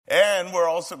And we're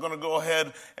also going to go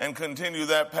ahead and continue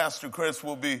that. Pastor Chris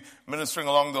will be ministering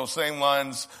along those same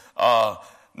lines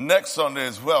next Sunday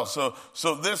as well. So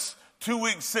this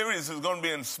 2-week series is going to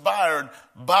be inspired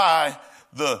by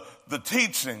the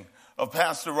teaching of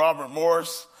Pastor Robert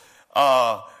Morris.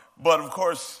 But of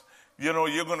course, you know,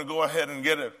 you're going to go ahead and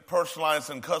get it personalized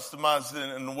and customized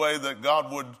in the way that God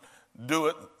would do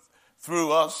it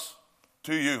through us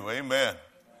to you. Amen.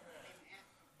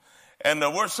 And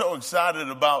we're so excited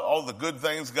about all the good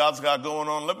things God's got going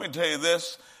on. Let me tell you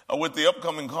this, with the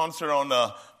upcoming concert on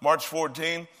March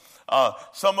 14,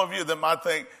 some of you that might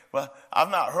think, well,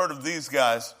 I've not heard of these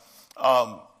guys.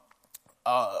 One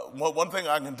thing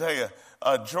I can tell you,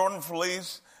 Jordan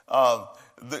Felice,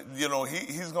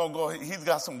 he's going to go, he's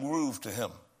got some groove to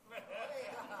him.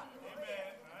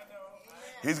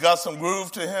 He's got some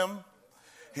groove to him.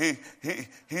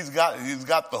 He's got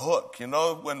the hook, you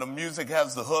know, when the music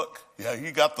has the hook. Yeah,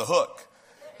 he got the hook.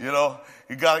 You know,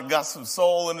 he got some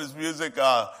soul in his music.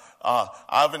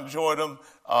 I've enjoyed him.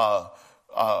 I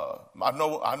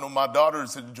know my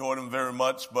daughters enjoyed him very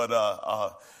much, but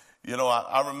I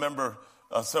remember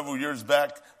several years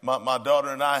back, my daughter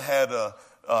and I had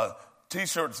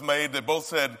T-shirts made that both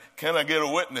said, "Can I get a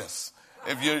witness?"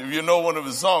 If you know one of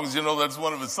his songs, you know that's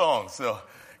one of his songs. So,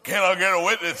 can I get a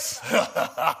witness?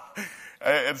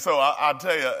 And so I'll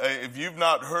tell you, if you've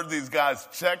not heard these guys,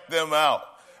 check them out.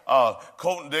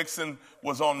 Colton Dixon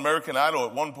was on American Idol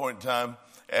at one point in time,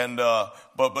 and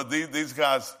but these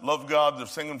guys love God. They're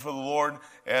singing for the Lord,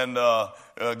 and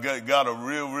got a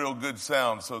real good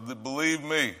sound. So believe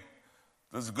me,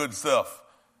 this is good stuff.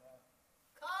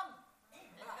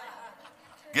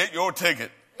 Get your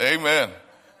ticket. Amen.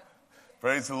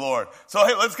 Praise the Lord. So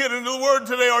hey, let's get into the Word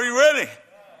today. Are you ready?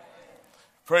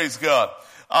 Praise God.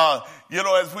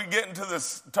 As we get into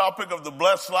this topic of the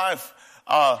blessed life,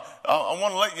 I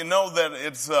want to let you know that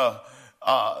it's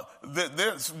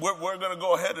we're going to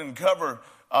go ahead and cover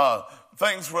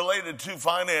things related to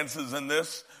finances in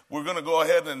this. We're going to go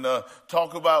ahead and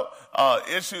talk about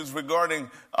issues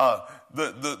regarding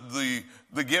the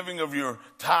giving of your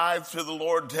tithes to the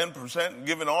Lord, 10%, and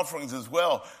giving offerings as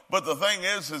well. But the thing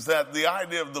is that the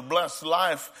idea of the blessed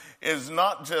life is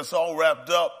not just all wrapped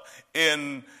up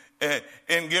in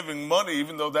giving money,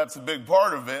 even though that's a big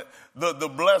part of it. The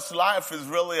blessed life is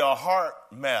really a heart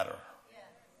matter.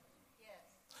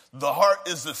 The heart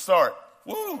is the start.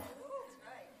 Woo!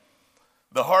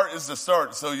 The heart is the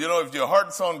start. So, if your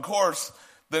heart's on course,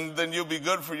 then you'll be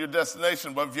good for your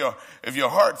destination. But if your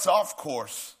heart's off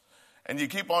course and you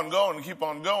keep on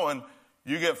going,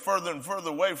 you get further and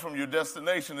further away from your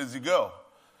destination as you go.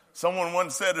 Someone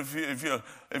once said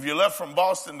if you left from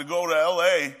Boston to go to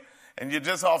L.A., and you're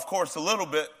just off course a little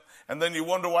bit, and then you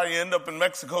wonder why you end up in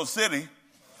Mexico City.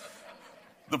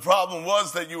 The problem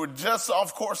was that you were just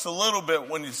off course a little bit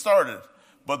when you started.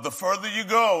 But the further you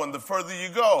go and the further you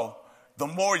go, the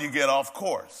more you get off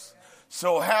course.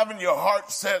 So having your heart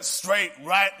set straight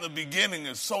right in the beginning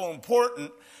is so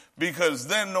important, because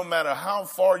then no matter how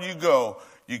far you go,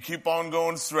 you keep on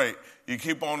going straight. You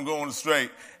keep on going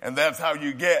straight. And that's how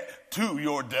you get to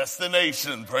your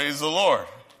destination. Praise the Lord.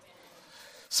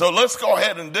 So let's go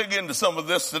ahead and dig into some of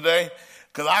this today,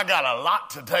 because I got a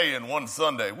lot to tell you in one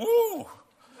Sunday. Woo!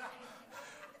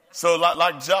 So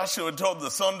like Joshua told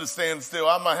the sun to stand still,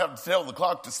 I might have to tell the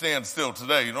clock to stand still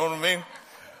today. You know what I mean?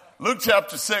 Luke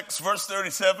chapter 6, verse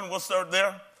 37, we'll start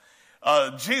there.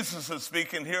 Jesus is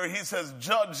speaking here. He says,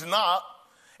 "Judge not,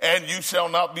 and you shall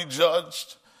not be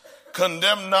judged.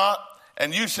 Condemn not,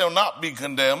 and you shall not be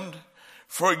condemned.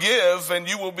 Forgive, and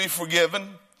you will be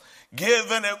forgiven.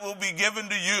 Give, and it will be given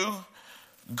to you.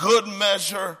 Good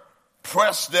measure,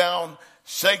 pressed down,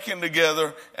 shaken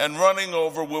together, and running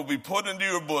over will be put into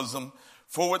your bosom.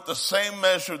 For with the same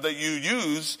measure that you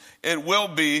use, it will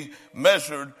be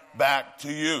measured back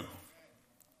to you."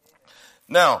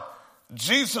 Now,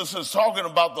 Jesus is talking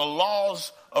about the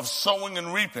laws of sowing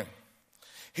and reaping.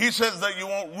 He says that you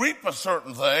won't reap a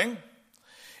certain thing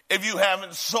if you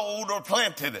haven't sowed or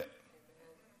planted it.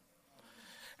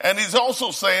 And he's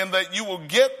also saying that you will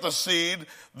get the seed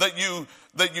that you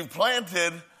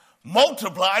planted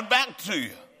multiplied back to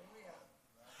you,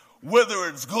 whether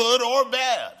it's good or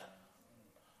bad.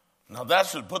 Now that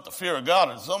should put the fear of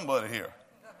God in somebody here.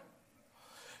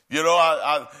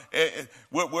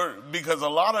 Because a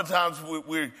lot of times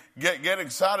we get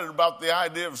excited about the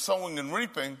idea of sowing and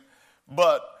reaping,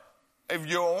 but if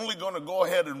you're only going to go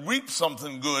ahead and reap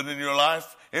something good in your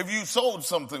life, if you sowed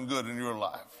something good in your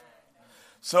life.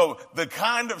 So the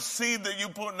kind of seed that you're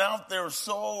putting out there is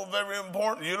so very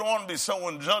important. You don't want to be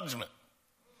sowing judgment,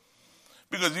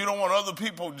 because you don't want other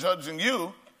people judging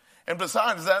you. And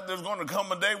besides that, there's going to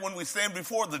come a day when we stand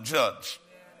before the judge.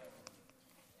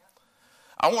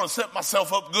 I want to set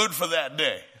myself up good for that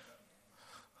day.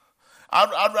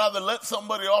 I'd rather let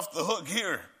somebody off the hook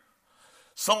here,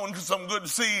 sowing some good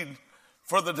seed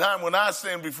for the time when I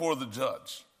stand before the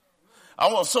judge. I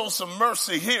want to sow some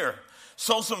mercy here,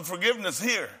 sow some forgiveness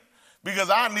here, because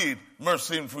I need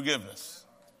mercy and forgiveness.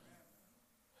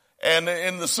 And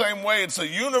in the same way, it's a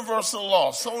universal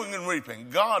law, sowing and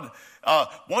reaping. God,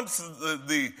 once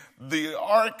the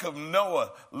ark of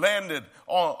Noah landed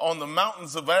on the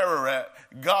mountains of Ararat,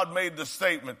 God made the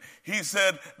statement. He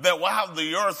said that while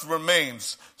the earth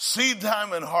remains, seed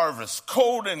time and harvest,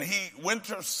 cold and heat,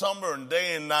 winter, summer, and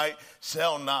day and night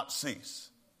shall not cease.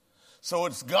 So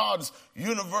it's God's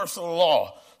universal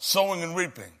law, sowing and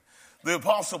reaping. The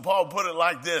Apostle Paul put it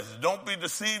like this: don't be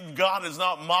deceived, God is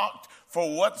not mocked,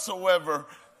 for whatsoever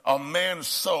a man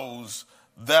sows,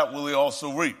 that will he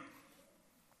also reap.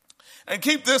 And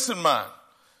keep this in mind,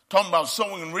 talking about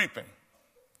sowing and reaping.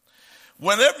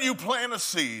 Whenever you plant a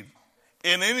seed,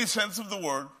 in any sense of the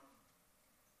word,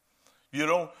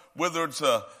 whether it's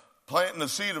planting a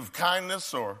seed of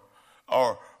kindness or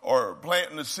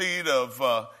planting a seed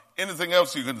of anything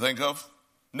else you can think of,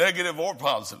 negative or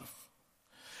positive,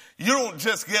 you don't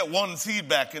just get one seed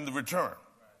back in the return.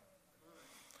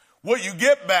 What you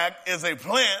get back is a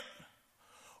plant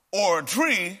or a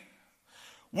tree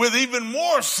with even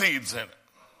more seeds in it,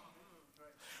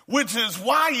 which is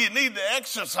why you need to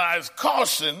exercise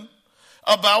caution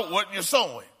about what you're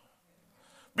sowing.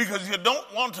 Because you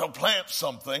don't want to plant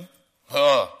something,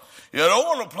 that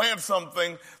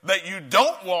you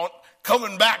don't want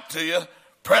coming back to you,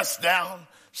 pressed down,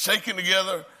 shaken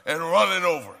together, and running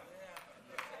over.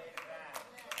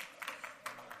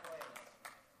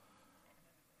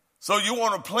 So you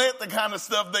want to plant the kind of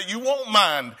stuff that you won't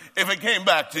mind if it came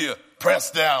back to you,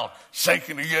 pressed down,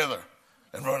 shaken together,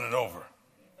 and running over.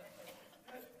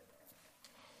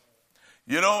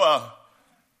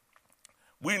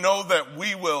 We know that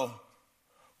we will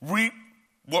reap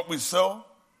what we sow.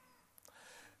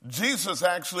 Jesus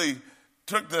actually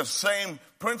took the same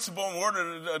principle and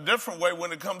worded it a different way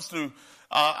when it comes to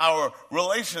our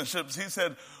relationships. He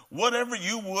said, whatever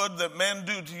you would that men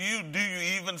do to you, do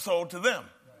you even so to them?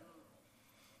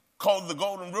 Called the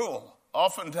golden rule.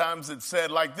 Oftentimes it's said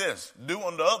like this: do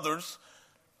unto others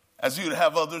as you'd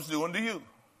have others do unto you.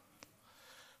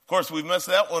 Of course, we messed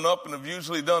that one up and have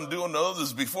usually done do unto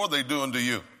others before they do unto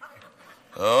you.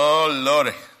 Oh,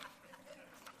 Lordy.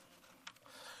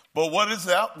 But what is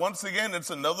that? Once again,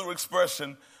 it's another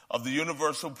expression of the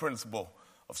universal principle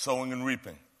of sowing and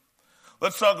reaping.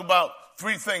 Let's talk about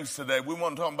three things today. We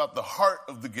want to talk about the heart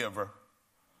of the giver,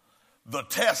 the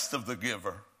test of the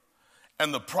giver,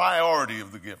 and the priority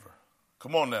of the giver.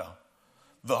 Come on now.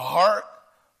 The heart,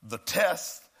 the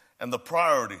test, and the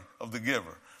priority of the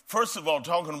giver. First of all,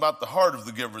 talking about the heart of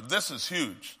the giver, this is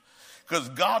huge. Because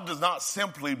God does not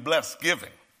simply bless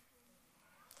giving.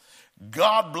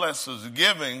 God blesses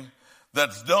giving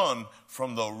that's done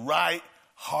from the right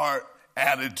heart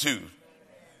attitude.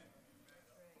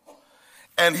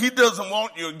 And he doesn't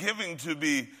want your giving to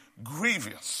be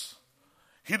grievous.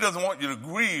 He doesn't want you to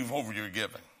grieve over your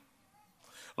giving.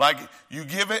 Like you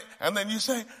give it and then you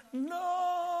say, no,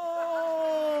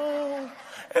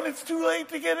 and it's too late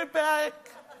to get it back.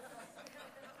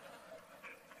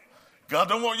 God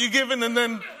don't want you giving and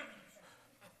then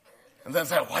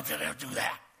say, why did I do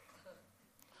that?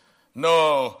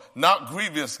 No, not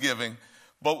grievous giving,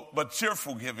 but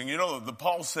cheerful giving. The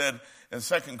Paul said in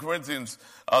 2 Corinthians,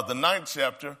 the 9th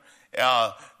chapter,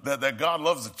 that God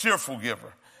loves a cheerful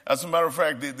giver. As a matter of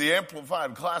fact, the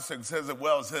Amplified Classic says it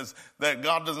well. It says that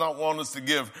God does not want us to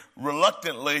give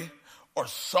reluctantly or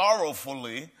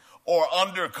sorrowfully or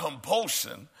under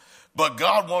compulsion, but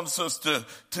God wants us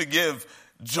to give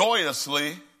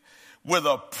joyously with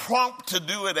a prompt to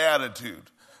do it attitude.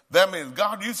 That means,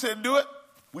 God, you said do it,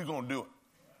 we're going to do it.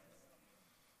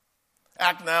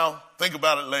 Act now, think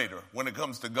about it later when it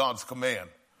comes to God's command.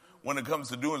 When it comes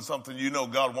to doing something you know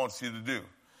God wants you to do.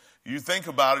 You think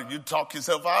about it, you talk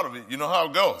yourself out of it. You know how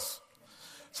it goes.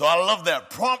 So I love that.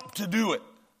 Prompt to do it.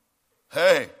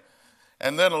 Hey.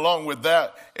 And then along with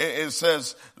that, it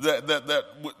says that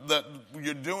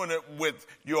you're doing it with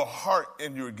your heart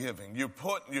in your giving. You're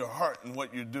putting your heart in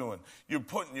what you're doing. You're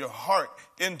putting your heart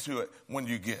into it when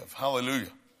you give. Hallelujah.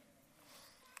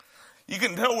 You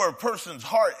can tell where a person's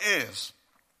heart is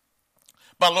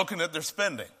by looking at their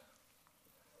spending.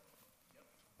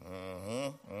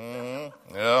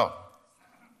 Yeah.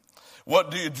 What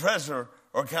do you treasure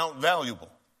or count valuable?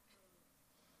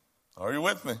 Are you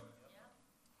with me?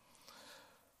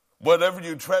 Whatever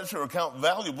you treasure or count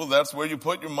valuable, that's where you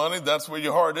put your money. That's where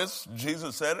your heart is.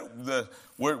 Jesus said it.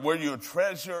 Where your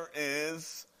treasure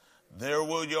is, there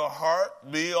will your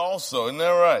heart be also. Isn't that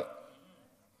right?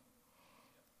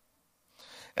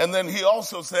 And then he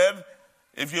also said,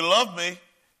 if you love me,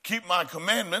 keep my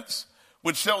commandments,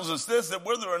 which tells us this, that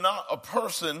whether or not a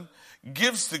person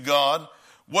gives to God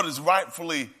what is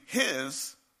rightfully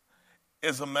his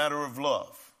is a matter of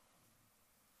love.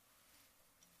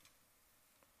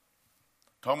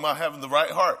 Talking about having the right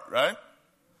heart, right?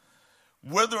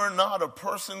 Whether or not a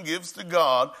person gives to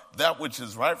God that which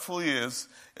is rightfully his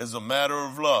is a matter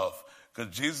of love.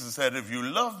 Because Jesus said, if you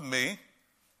love me,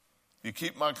 you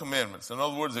keep my commandments. In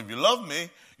other words, if you love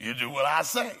me, you do what I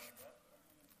say.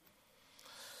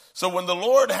 So when the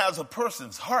Lord has a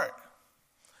person's heart,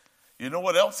 you know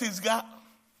what else he's got?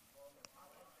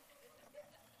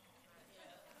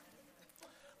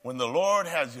 When the Lord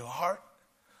has your heart,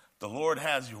 the Lord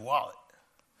has your wallet.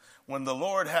 When the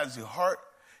Lord has your heart,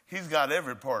 he's got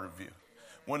every part of you.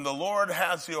 When the Lord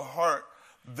has your heart,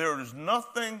 there is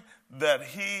nothing that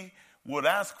he would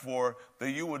ask for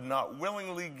that you would not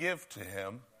willingly give to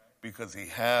him because he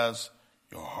has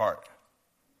your heart.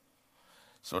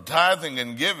 So tithing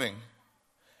and giving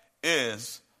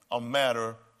is a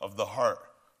matter of the heart.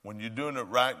 When you're doing it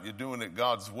right, you're doing it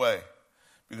God's way.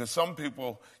 Because some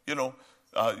people,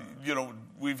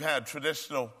 we've had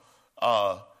traditional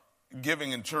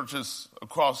giving in churches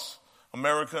across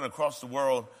America and across the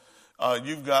world.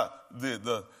 You've got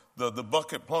the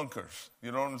bucket plunkers.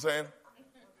 You know what I'm saying?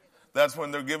 That's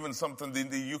when they're giving something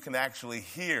that you can actually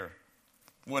hear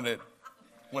when it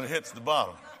hits the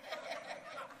bottom.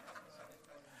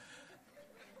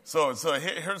 So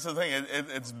here's the thing.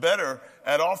 It's better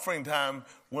at offering time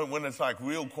when it's like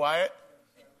real quiet,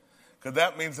 because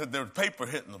that means that there's paper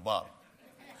hitting the bottom.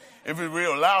 If it's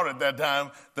real loud at that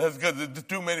time, that's because there's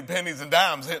too many pennies and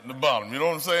dimes hitting the bottom. You know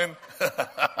what I'm saying?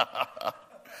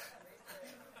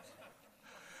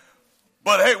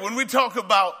 But hey, when we talk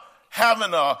about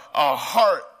having a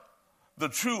heart, the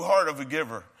true heart of a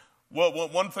giver, well,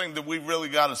 one thing that we really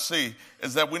got to see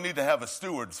is that we need to have a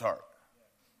steward's heart.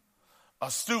 A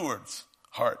steward's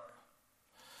heart.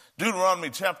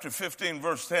 Deuteronomy chapter 15,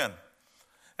 verse 10.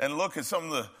 And look at some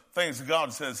of the things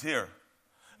God says here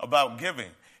about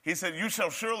giving. He said, you shall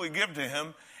surely give to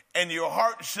him, and your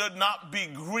heart should not be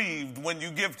grieved when you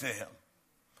give to him.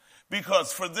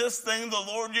 Because for this thing the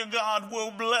Lord your God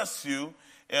will bless you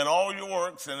in all your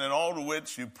works and in all to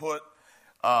which you put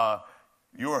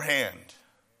your hand.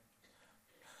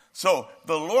 So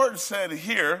the Lord said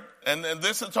here, and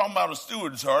this is talking about a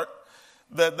steward's heart,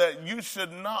 that you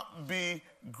should not be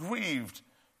grieved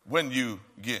when you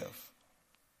give.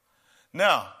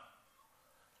 Now,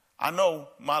 I know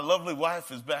my lovely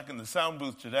wife is back in the sound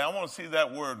booth today. I want to see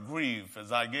that word grieve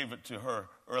as I gave it to her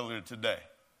earlier today.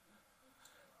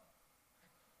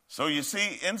 So you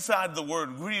see, inside the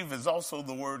word grieve is also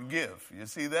the word give. You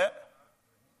see that?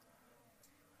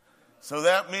 So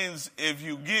that means if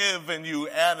you give and you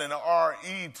add an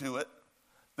R-E to it,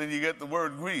 then you get the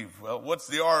word grieve. Well, what's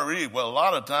the R-E? Well, a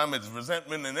lot of time it's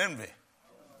resentment and envy.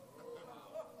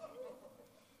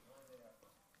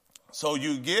 So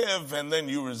you give and then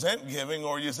you resent giving,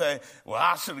 or you say, well,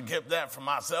 I should have kept that for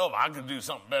myself. I could do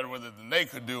something better with it than they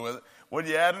could do with it. What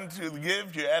you add into the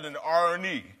give, you add an R and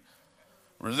E.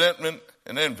 Resentment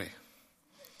and envy.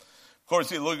 Of course,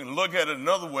 you look at it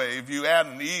another way. If you add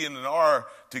an E and an R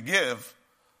to give,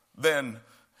 then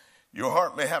your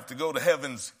heart may have to go to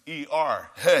heaven's ER.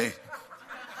 Hey,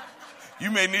 you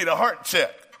may need a heart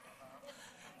check.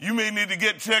 You may need to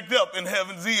get checked up in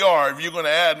heaven's ER if you're going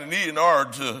to add an E and R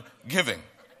to giving.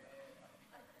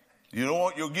 You don't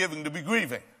want your giving to be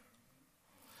grieving.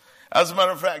 As a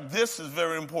matter of fact, this is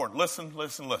very important. Listen.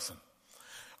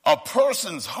 A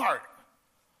person's heart.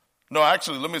 No,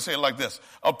 actually, let me say it like this.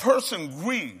 A person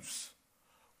grieves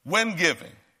when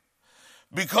giving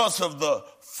because of the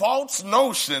false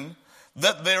notion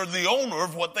that they're the owner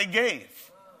of what they gave.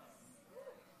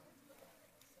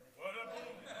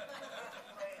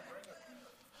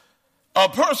 A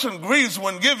person grieves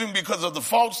when giving because of the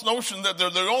false notion that they're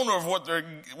the owner of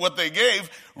what they gave,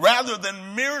 rather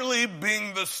than merely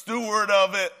being the steward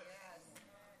of it.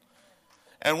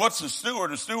 And what's a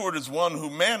steward? A steward is one who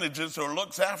manages or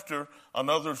looks after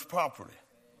another's property.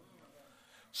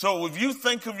 So if you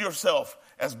think of yourself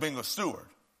as being a steward,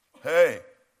 hey,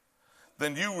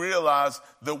 then you realize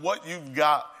that what you've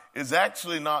got is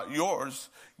actually not yours.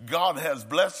 God has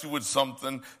blessed you with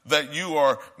something that you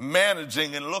are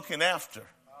managing and looking after.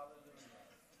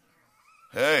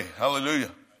 Hey, hallelujah.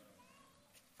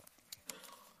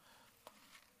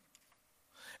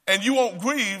 And you won't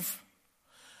grieve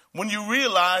When you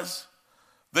realize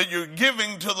that you're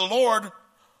giving to the Lord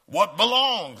what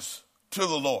belongs to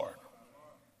the Lord.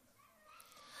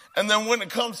 And then when it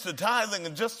comes to tithing,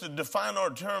 and just to define our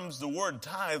terms, the word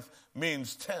tithe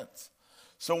means tenth.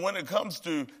 So when it comes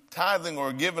to tithing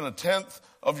or giving a tenth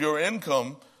of your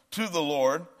income to the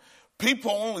Lord,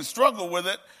 people only struggle with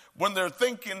it when they're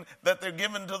thinking that they're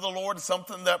giving to the Lord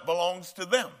something that belongs to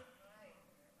them.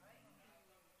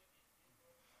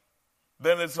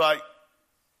 Then it's like,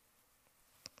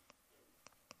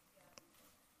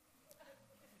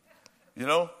 you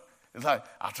know, it's like,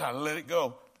 I'll try to let it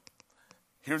go.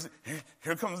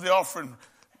 Here comes the offering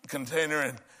container,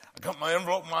 and I got my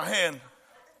envelope in my hand.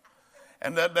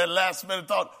 And that last minute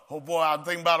thought, oh boy, I'm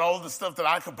thinking about all the stuff that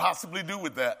I could possibly do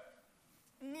with that.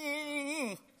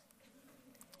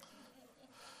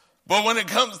 But when it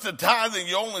comes to tithing,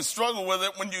 you only struggle with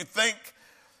it when you think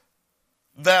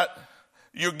that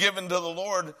you're giving to the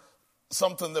Lord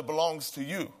something that belongs to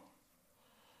you.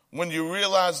 When you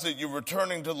realize that you're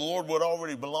returning to the Lord what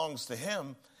already belongs to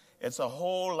him, it's a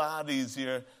whole lot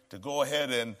easier to go ahead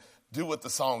and do what the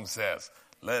song says.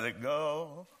 Let it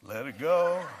go, let it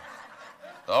go.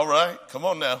 All right, come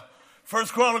on now. 1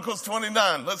 Chronicles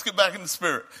 29. Let's get back in the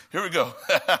spirit. Here we go.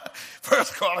 1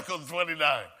 Chronicles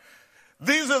 29.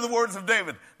 These are the words of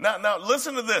David. Now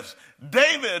listen to this.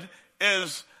 David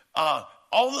is,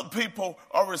 all the people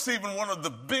are receiving one of the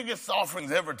biggest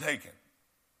offerings ever taken.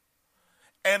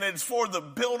 And it's for the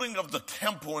building of the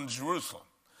temple in Jerusalem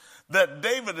that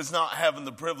David is not having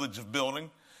the privilege of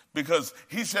building because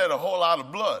he shed a whole lot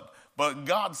of blood. But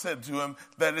God said to him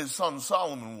that his son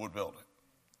Solomon would build it.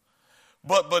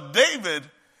 But David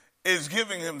is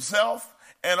giving himself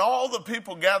and all the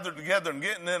people gathered together and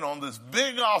getting in on this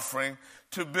big offering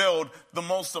to build the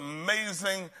most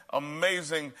amazing,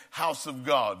 amazing house of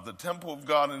God. The temple of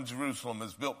God in Jerusalem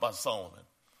is built by Solomon.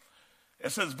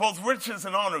 It says, both riches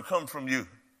and honor come from you,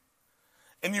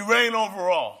 and you reign over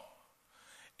all.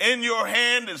 In your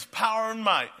hand is power and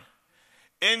might.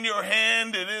 In your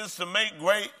hand it is to make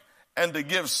great and to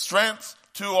give strength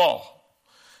to all.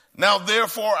 Now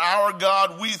therefore, our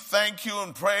God, we thank you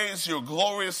and praise your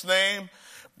glorious name.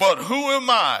 But who am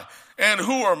I and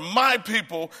who are my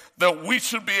people that we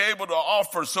should be able to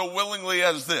offer so willingly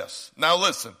as this? Now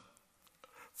listen,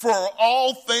 for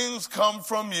all things come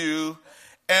from you,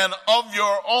 and of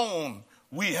your own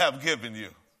we have given you.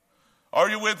 Are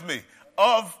you with me?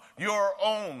 Of your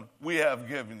own we have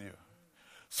given you.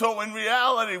 So in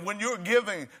reality, when you're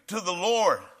giving to the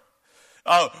Lord,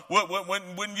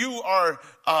 when you are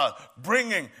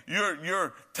bringing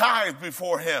your tithe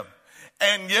before him,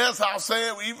 and yes, I'll say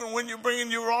it, even when you're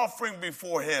bringing your offering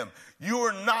before him, you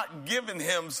are not giving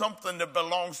him something that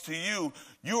belongs to you.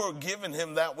 You are giving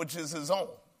him that which is his own.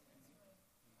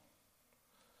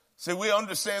 See, we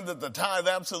understand that the tithe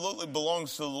absolutely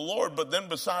belongs to the Lord, but then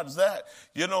besides that,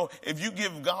 you know, if you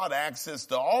give God access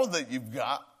to all that you've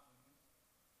got,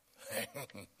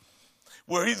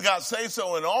 where he's got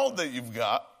say-so in all that you've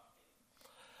got,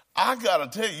 I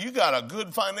got to tell you, you got a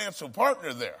good financial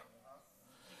partner there.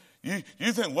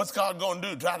 You think, what's God going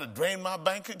to do? Try to drain my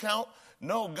bank account?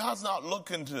 No, God's not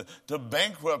looking to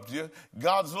bankrupt you.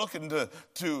 God's looking to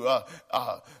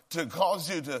cause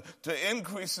you to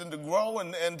increase and to grow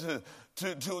and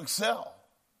to excel.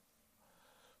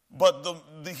 But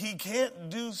he can't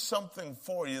do something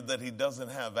for you that he doesn't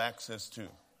have access to.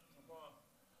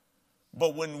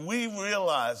 But when we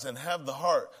realize and have the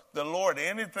heart that, Lord,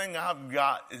 anything I've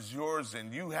got is yours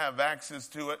and you have access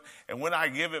to it, and when I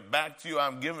give it back to you,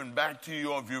 I'm giving back to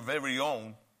you of your very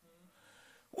own.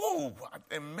 Whoa,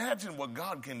 imagine what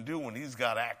God can do when he's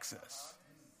got access.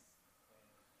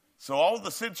 So all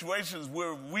the situations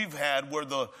where we've had where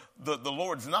the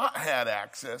Lord's not had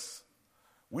access,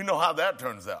 we know how that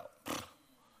turns out.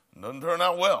 Doesn't turn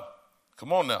out well.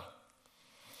 Come on now.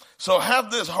 So have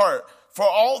this heart. For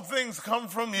all things come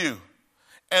from you,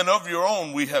 and of your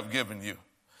own we have given you.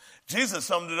 Jesus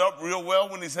summed it up real well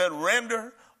when he said,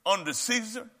 render unto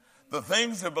Caesar the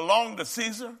things that belong to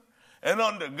Caesar, and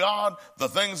unto God the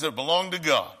things that belong to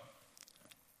God.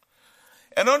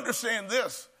 And understand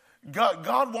this,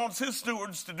 God wants his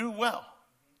stewards to do well.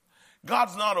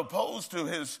 God's not opposed to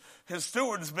his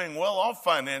stewards being well off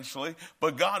financially,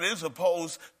 but God is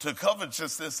opposed to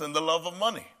covetousness and the love of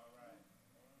money.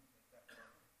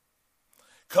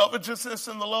 Covetousness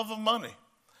and the love of money.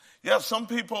 Yeah, some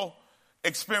people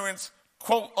experience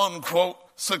quote unquote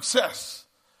success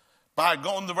by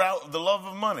going the route of the love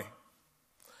of money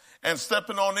and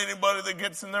stepping on anybody that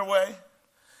gets in their way.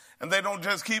 And they don't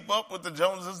just keep up with the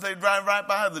Joneses, they drive right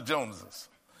by the Joneses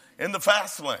in the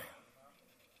fast lane.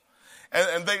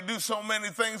 And they do so many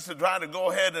things to try to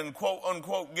go ahead and quote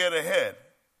unquote get ahead.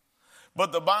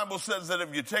 But the Bible says that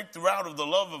if you take the route of the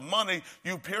love of money,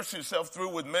 you pierce yourself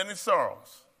through with many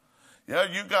sorrows. Yeah,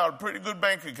 you got a pretty good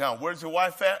bank account. Where's your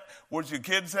wife at? Where's your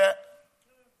kids at?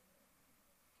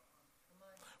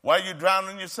 Why are you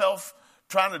drowning yourself,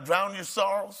 trying to drown your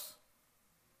sorrows?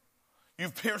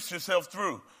 You've pierced yourself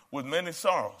through with many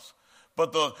sorrows.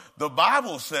 But the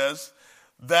Bible says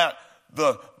that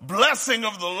the blessing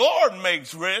of the Lord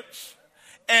makes rich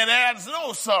and adds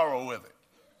no sorrow with it.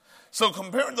 So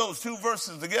comparing those two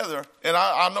verses together, and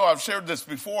I know I've shared this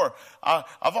before,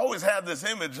 I've always had this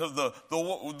image of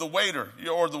the waiter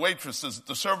or the waitress,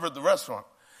 the server at the restaurant,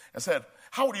 and said,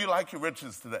 how would you like your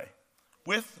riches today?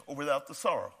 With or without the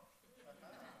sorrow?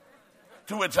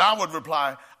 To which I would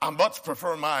reply, I much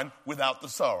prefer mine without the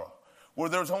sorrow. Well,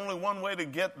 there's only one way to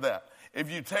get that. If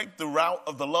you take the route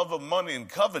of the love of money and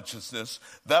covetousness,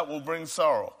 that will bring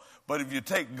sorrow. But if you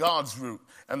take God's route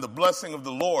and the blessing of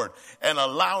the Lord and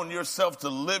allowing yourself to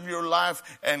live your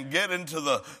life and get into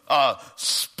the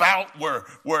spout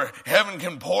where heaven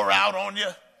can pour out on you.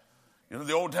 You know,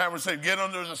 the old timers said, get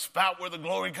under the spout where the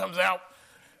glory comes out.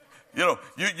 You know,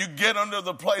 you get under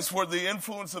the place where the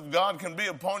influence of God can be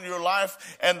upon your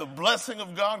life and the blessing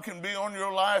of God can be on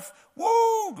your life.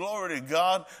 Woo, glory to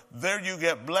God. There you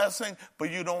get blessing,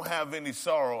 but you don't have any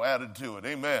sorrow added to it.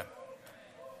 Amen.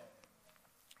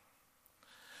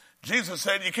 Jesus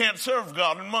said you can't serve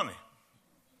God and money.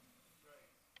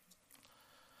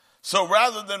 So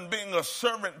rather than being a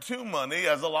servant to money,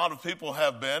 as a lot of people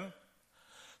have been,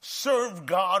 serve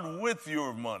God with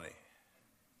your money.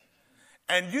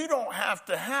 And you don't have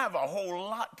to have a whole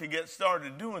lot to get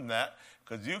started doing that,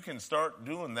 because you can start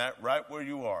doing that right where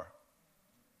you are.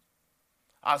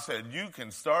 I said you can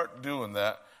start doing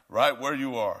that right where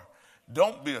you are.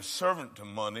 Don't be a servant to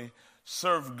money.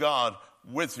 Serve God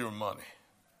with your money.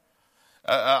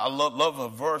 I love a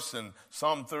verse in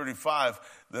Psalm 35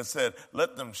 that said,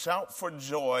 let them shout for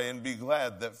joy and be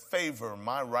glad that favor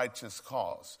my righteous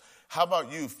cause. How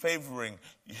about you favoring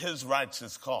his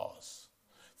righteous cause?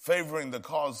 Favoring the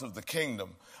cause of the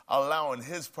kingdom, allowing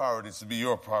his priorities to be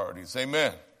your priorities.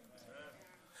 Amen.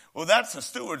 Well, that's a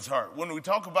steward's heart. When we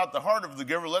talk about the heart of the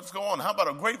giver, let's go on. How about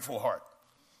a grateful heart?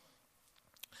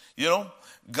 You know,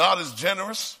 God is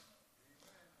generous.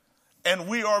 And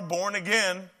we are born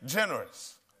again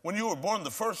generous. When you were born the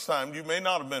first time, you may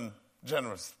not have been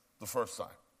generous the first time.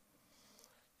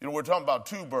 You know, we're talking about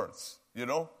two births, you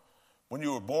know, when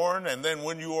you were born and then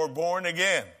when you were born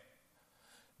again.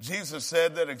 Jesus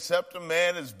said that except a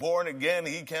man is born again,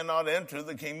 he cannot enter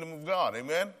the kingdom of God.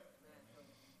 Amen?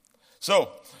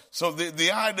 So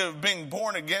the idea of being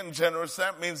born again generous,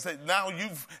 that means that now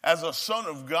as a son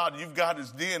of God, you've got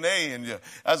his DNA in you.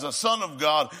 As a son of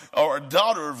God or a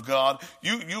daughter of God,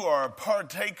 you are a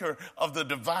partaker of the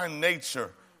divine nature.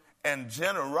 And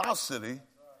generosity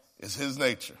is his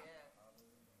nature.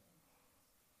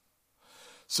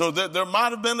 So there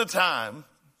might have been a time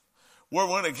where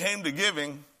when it came to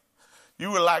giving,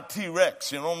 you were like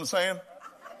T-Rex, you know what I'm saying?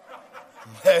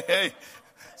 Hey.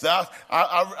 So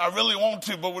I really want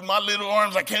to, but with my little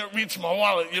arms, I can't reach my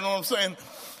wallet. You know what I'm saying?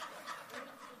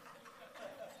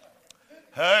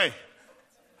 Hey,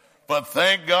 but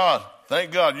thank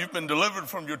God, you've been delivered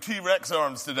from your T-Rex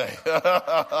arms today.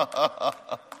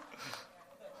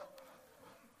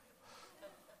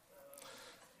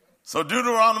 So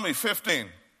Deuteronomy 15.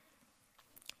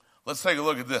 Let's take a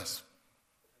look at this.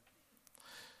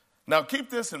 Now keep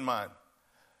this in mind.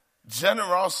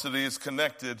 Generosity is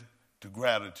connected to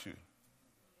gratitude.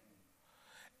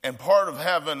 And part of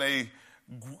having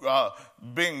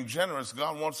being generous,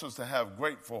 God wants us to have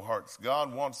grateful hearts.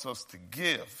 God wants us to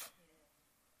give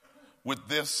with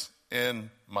this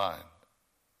in mind.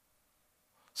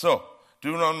 So,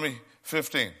 Deuteronomy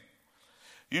 15.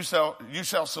 You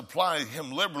shall supply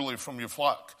him liberally from your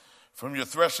flock, from your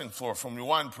threshing floor, from your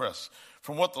winepress.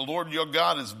 From what the Lord your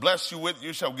God has blessed you with,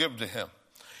 you shall give to him.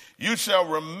 You shall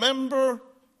remember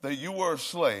that you were a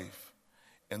slave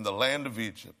in the land of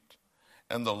Egypt,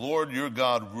 and the Lord your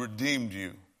God redeemed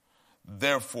you.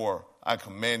 Therefore, I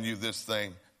command you this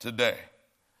thing today.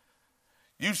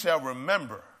 You shall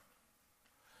remember,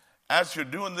 as you're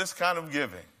doing this kind of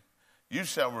giving, you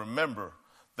shall remember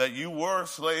that you were a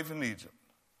slave in Egypt,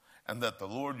 and that the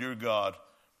Lord your God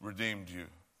redeemed you.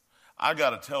 I got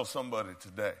to tell somebody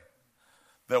today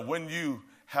that when you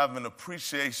have an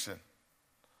appreciation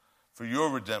for your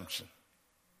redemption,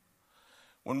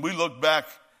 when we look back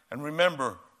and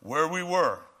remember where we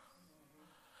were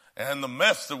and the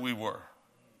mess that we were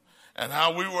and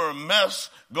how we were a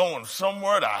mess going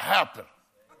somewhere to happen,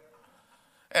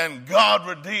 and God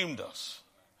redeemed us,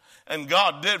 And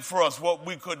God did for us what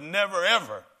we could never,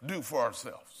 ever do for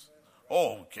ourselves.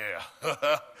 Oh,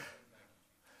 yeah.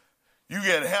 You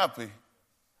get happy.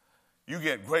 You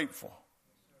get grateful.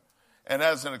 And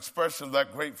as an expression of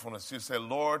that gratefulness, you say,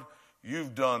 Lord,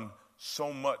 you've done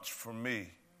so much for me.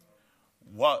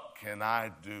 What can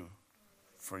I do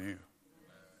for you?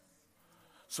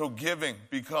 So giving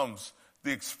becomes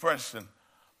the expression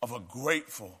of a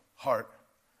grateful heart,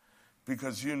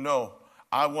 because you know,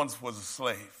 I once was a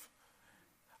slave.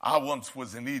 I once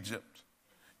was in Egypt.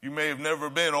 You may have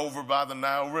never been over by the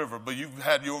Nile River, but you've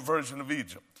had your version of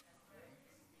Egypt.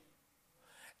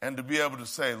 And to be able to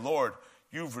say, Lord,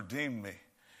 you've redeemed me.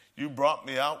 You brought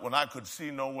me out when I could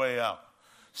see no way out.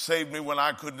 Saved me when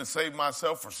I couldn't save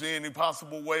myself or see any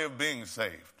possible way of being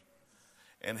saved.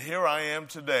 And here I am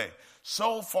today,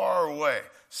 so far away,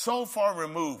 so far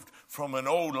removed from an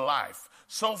old life,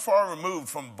 so far removed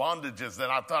from bondages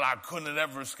that I thought I couldn't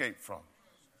ever escape from.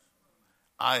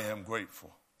 I am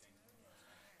grateful.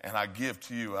 And I give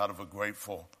to you out of a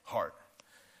grateful heart.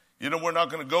 You know, we're not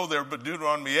going to go there, but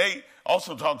Deuteronomy 8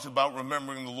 also talks about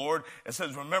remembering the Lord. It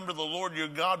says, remember the Lord your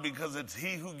God, because it's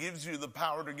he who gives you the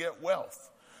power to get wealth.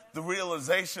 The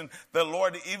realization that,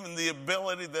 Lord, even the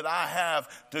ability that I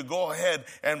have to go ahead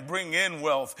and bring in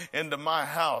wealth into my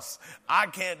house, I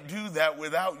can't do that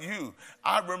without you.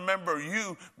 I remember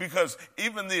you because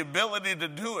even the ability to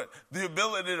do it, the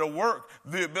ability to work,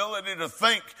 the ability to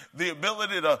think, the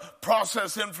ability to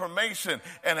process information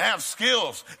and have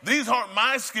skills. These aren't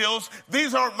my skills.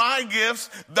 These aren't my gifts.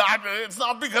 It's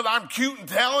not because I'm cute and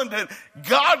talented.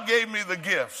 God gave me the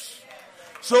gifts.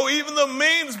 So even the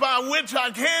means by which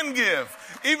I can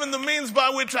give, even the means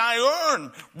by which I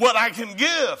earn what I can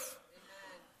give,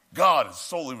 God is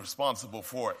solely responsible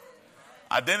for it.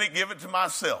 I didn't give it to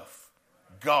myself.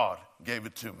 God gave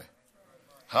it to me.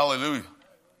 Hallelujah.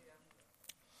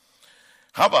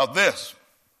 How about this?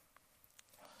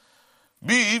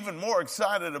 Be even more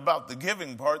excited about the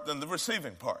giving part than the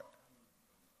receiving part.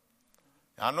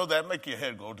 I know that make your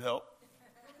head go tilt.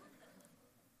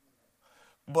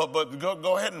 But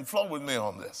go ahead and flow with me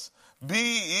on this.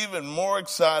 Be even more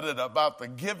excited about the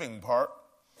giving part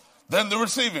than the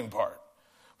receiving part.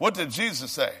 What did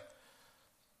Jesus say?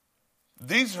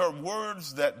 These are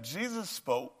words that Jesus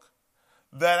spoke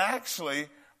that actually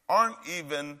aren't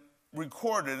even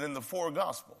recorded in the four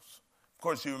Gospels. Of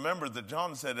course, you remember that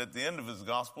John said at the end of his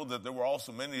Gospel that there were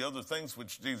also many other things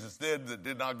which Jesus did that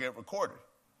did not get recorded.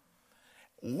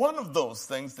 One of those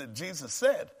things that Jesus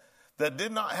said that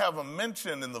did not have a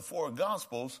mention in the four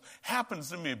Gospels happens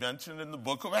to be mentioned in the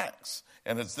book of Acts.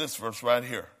 And it's this verse right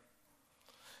here.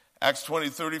 Acts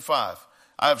 20:35.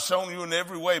 I have shown you in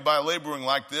every way by laboring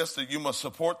like this that you must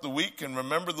support the weak and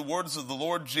remember the words of the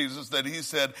Lord Jesus that he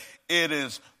said, it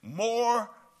is more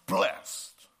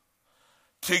blessed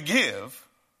to give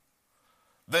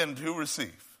than to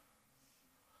receive.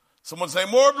 Someone say,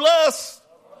 more blessed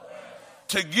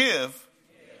to give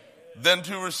than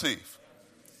to receive.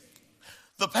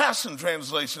 The Passion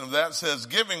Translation of that says,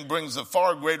 giving brings a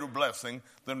far greater blessing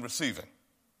than receiving.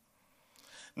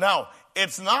 Now,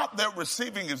 it's not that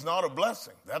receiving is not a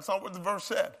blessing. That's not what the verse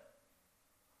said.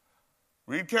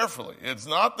 Read carefully. It's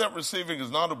not that receiving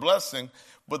is not a blessing,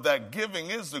 but that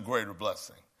giving is the greater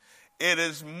blessing. It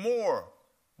is more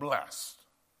blessed.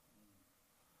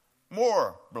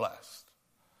 More blessed.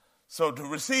 So to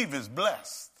receive is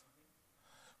blessed.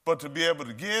 But to be able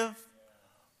to give,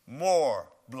 more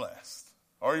blessed.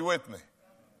 Are you with me?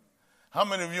 How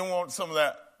many of you want some of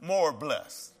that more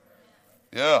blessed?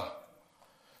 Yeah.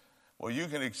 Well, you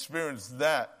can experience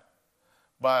that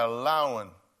by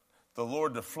allowing the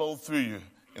Lord to flow through you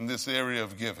in this area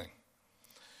of giving.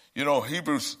 You know,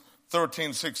 Hebrews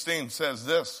 13:16 says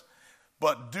this,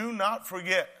 but do not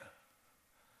forget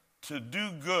to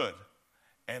do good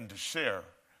and to share,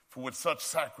 for with such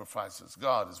sacrifices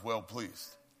God is well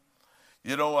pleased.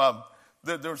 You know,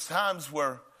 there's times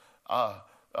where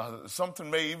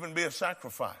something may even be a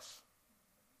sacrifice.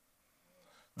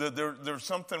 There's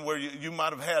something where you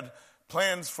might have had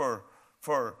plans for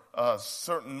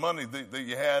certain money that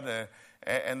you had,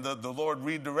 and the Lord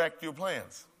redirect your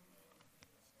plans.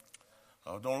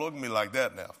 Oh, don't look at me like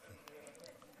that now.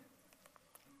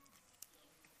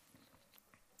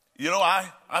 You know,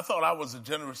 I thought I was a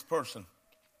generous person.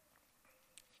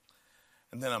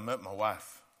 And then I met my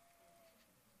wife.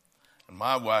 And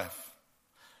my wife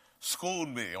schooled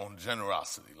me on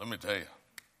generosity, let me tell you.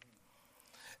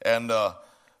 And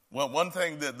well, one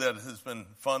thing that has been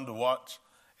fun to watch,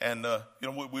 and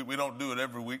you know, we don't do it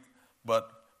every week,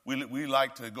 but we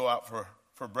like to go out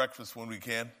for breakfast when we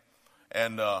can.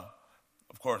 And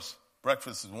of course,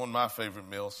 breakfast is one of my favorite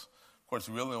meals. Of course,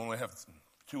 we really only have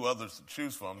two others to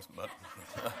choose from, but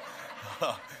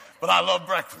but I love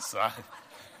breakfast.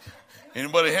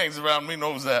 Anybody hangs around me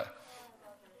knows that.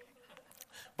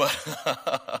 But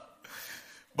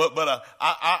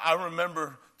I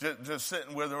remember just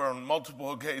sitting with her on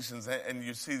multiple occasions, and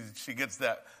you see she gets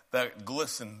that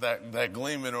glisten, that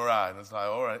gleam in her eye, and it's like,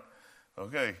 all right,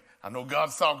 okay, I know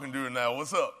God's talking to her now.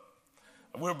 What's up?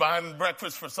 We're buying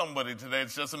breakfast for somebody today.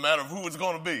 It's just a matter of who it's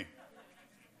going to be.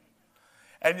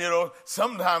 And,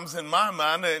 sometimes in my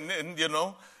mind, and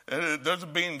there's a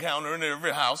bean counter in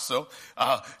every house. So,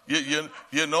 there's,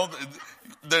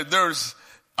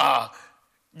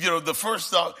 the first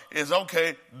thought is,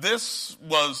 okay, this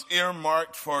was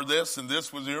earmarked for this and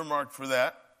this was earmarked for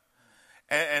that.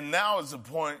 And now is the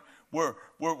point where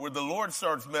the Lord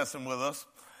starts messing with us.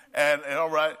 And all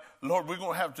right, Lord, we're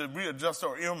going to have to readjust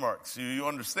our earmarks. You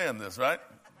understand this, right?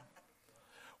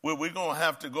 We're going to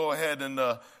have to go ahead and,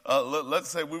 let's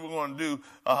say we were going to do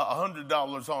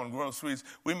 $100 on groceries.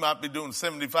 We might be doing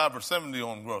 75 or 70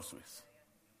 on groceries.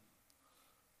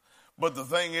 But the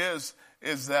thing is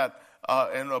that,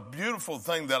 and a beautiful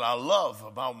thing that I love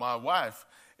about my wife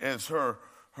is her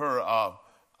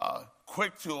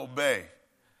quick to obey.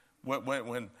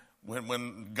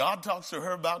 When God talks to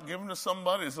her about giving to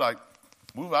somebody, it's like,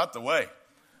 move out the way.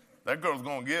 That girl's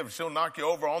going to give. She'll knock you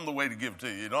over on the way to give to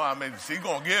you. She's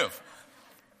going to give.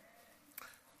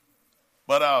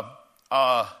 But,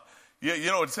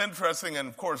 it's interesting. And,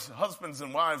 of course, husbands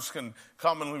and wives can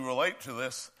commonly relate to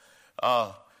this.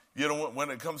 When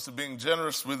it comes to being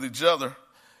generous with each other,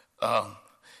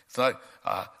 it's like,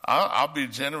 I'll be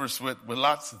generous with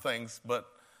lots of things. But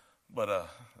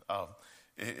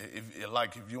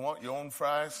if you want your own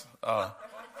fries,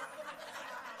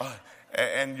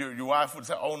 and your wife would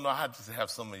say, oh, no, I just have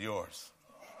some of yours.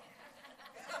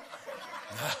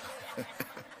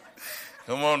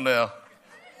 Come on now.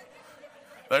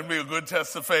 That'd be a good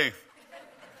test of faith.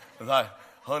 It's like,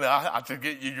 honey, I just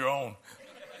get you your own.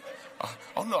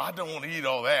 Oh, no, I don't want to eat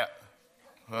all that.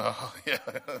 Yeah.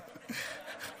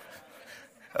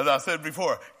 As I said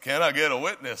before, can I get a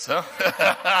witness, huh?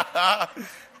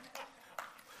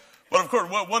 But, of course,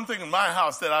 one thing in my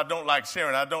house that I don't like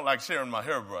sharing my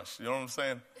hairbrush. You know what I'm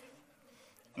saying?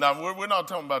 Now, we're not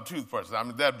talking about toothbrushes.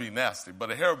 That'd be nasty.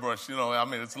 But a hairbrush,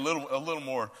 it's a little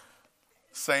more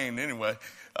sane anyway.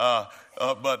 But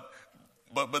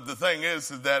the thing is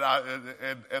that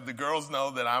and the girls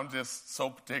know that I'm just so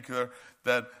particular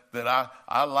that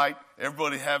I like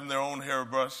everybody having their own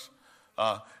hairbrush.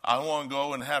 I don't want to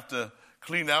go and have to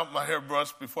clean out my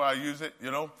hairbrush before I use it,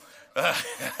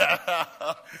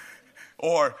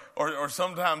 Or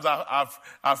sometimes I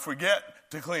forget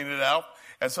to clean it out.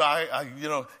 And so I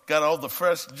got all the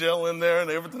fresh gel in there and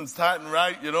everything's tight and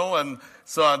right, and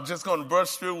so I'm just going to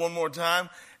brush through one more time.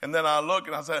 And then I look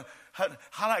and I say, how did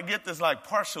I get this like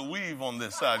partial weave on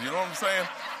this side? You know what I'm saying?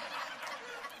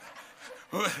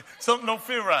 Something don't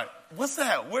feel right. What's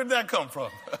that? Where'd that come from?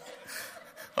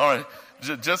 All right.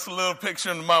 Just a little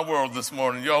picture into my world this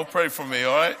morning. Y'all pray for me,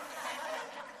 all right?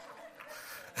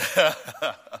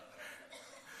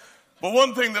 But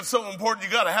one thing that's so important,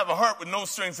 you got to have a heart with no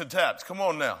strings attached. Come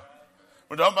on now.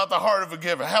 We're talking about the heart of a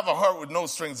giver. Have a heart with no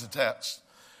strings attached.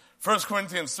 1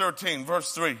 Corinthians 13,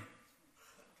 verse 3.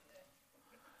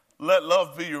 Let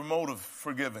love be your motive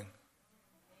for giving.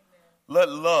 Let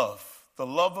love, the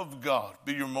love of God,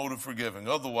 be your motive for giving.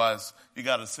 Otherwise, you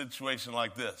got a situation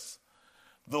like this.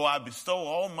 Though I bestow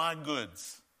all my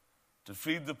goods to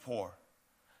feed the poor,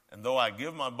 and though I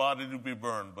give my body to be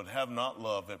burned, but have not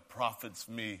love, it profits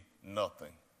me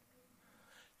nothing.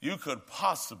 You could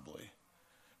possibly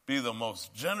be the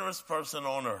most generous person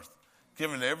on earth,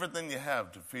 giving everything you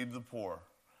have to feed the poor.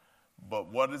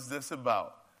 But what is this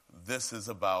about? This is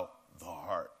about the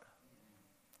heart.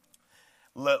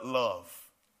 Let love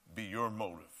be your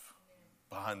motive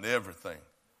behind everything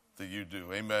that you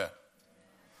do. Amen.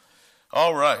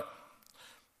 All right.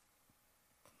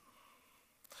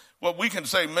 Well, we can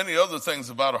say many other things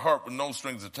about a heart with no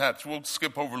strings attached. We'll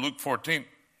skip over Luke 14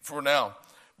 for now.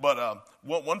 But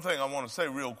one thing I want to say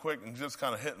real quick and just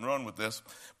kind of hit and run with this.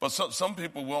 But some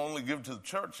people will only give to the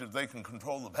church if they can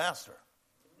control the pastor.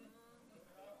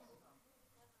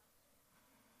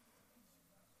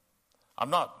 I'm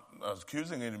not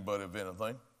accusing anybody of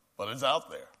anything, but it's out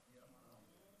there.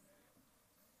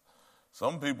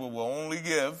 Some people will only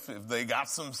give if they got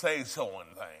some say-so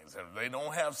in things. If they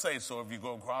don't have say-so, if you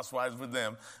go crosswise with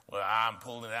them, well, I'm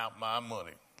pulling out my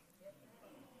money.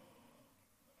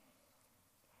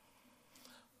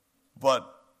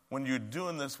 But when you're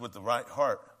doing this with the right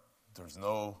heart, there's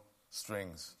no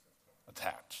strings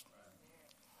attached.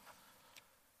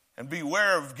 And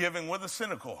beware of giving with a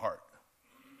cynical heart.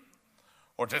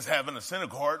 or just having a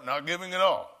cynical heart and not giving at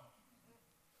all.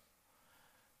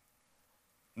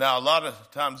 Now, a lot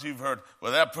of times you've heard,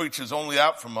 well, that preacher's only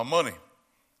out for my money.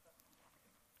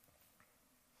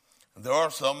 And there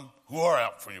are some who are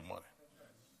out for your money,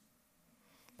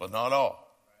 but not all.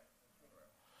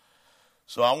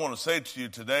 So I want to say to you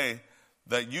today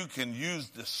that you can use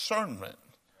discernment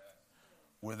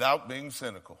without being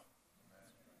cynical.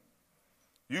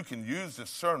 You can use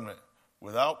discernment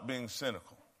without being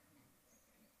cynical.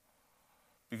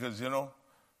 Because,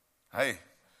 hey,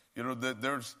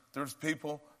 there's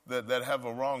people that have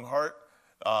a wrong heart,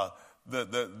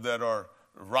 that are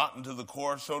rotten to the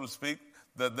core, so to speak,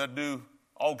 that do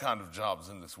all kinds of jobs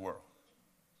in this world.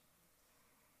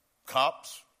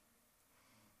 Cops,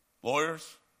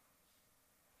 lawyers,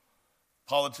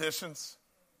 politicians.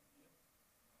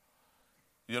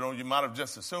 You might have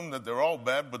just assumed that they're all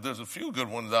bad, but there's a few good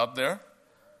ones out there.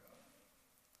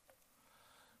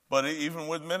 But even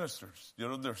with ministers,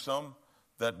 there's some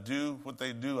that do what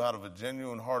they do out of a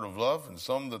genuine heart of love, and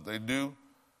some that they do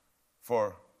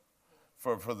for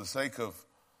the sake of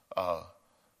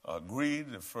greed,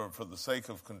 for the sake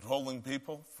of controlling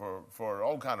people, for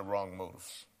all kind of wrong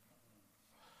motives.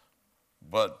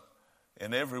 But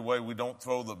in every way, we don't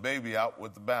throw the baby out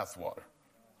with the bathwater.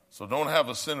 So don't have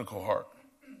a cynical heart.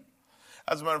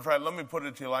 As a matter of fact, let me put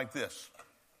it to you like this.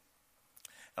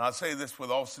 And I say this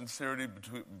with all sincerity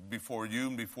before you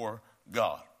and before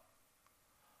God.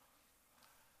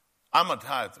 I'm a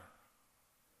tither.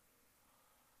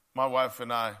 My wife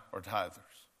and I are tithers.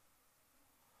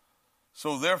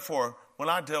 So therefore, when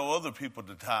I tell other people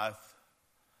to tithe,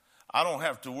 I don't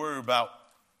have to worry about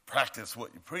practice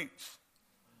what you preach,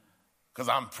 because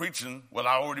I'm preaching what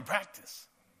I already practice.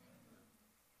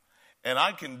 And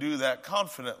I can do that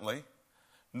confidently,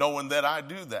 knowing that I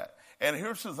do that. And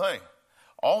here's the thing.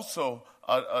 Also,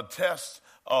 a test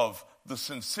of the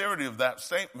sincerity of that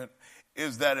statement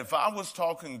is that if I was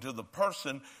talking to the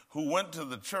person who went to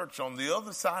the church on the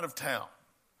other side of town,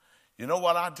 you know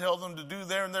what I tell them to do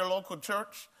there in their local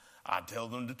church? I tell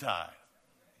them to tithe.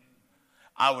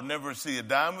 I would never see a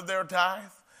dime of their tithe.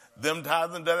 Them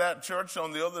tithing to that church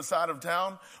on the other side of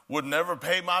town would never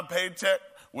pay my paycheck,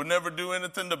 would never do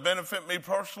anything to benefit me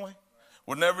personally,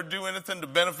 would never do anything to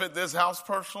benefit this house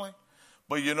personally.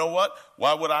 But you know what?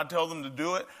 Why would I tell them to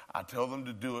do it? I tell them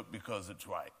to do it because it's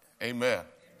right. Amen.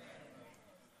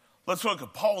 Let's look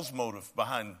at Paul's motive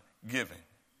behind giving.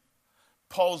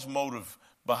 Paul's motive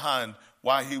behind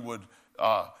why he would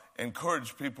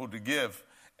encourage people to give.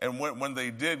 And when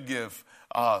they did give,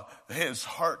 his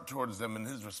heart towards them and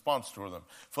his response toward them.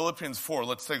 Philippians 4,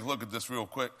 let's take a look at this real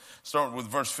quick, starting with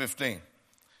verse 15.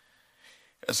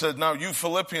 It said, now you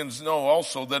Philippians know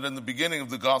also that in the beginning of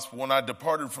the gospel, when I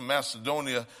departed from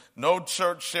Macedonia, no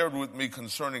church shared with me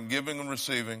concerning giving and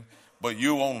receiving, but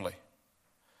you only.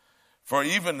 For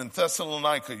even in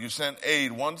Thessalonica, you sent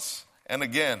aid once and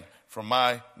again for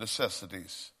my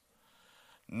necessities.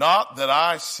 Not that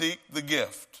I seek the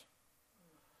gift,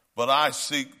 but I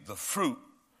seek the fruit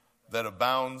that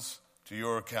abounds to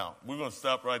your account. We're going to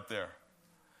stop right there.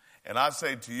 And I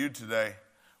say to you today,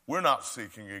 we're not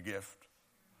seeking a gift.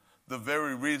 The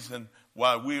very reason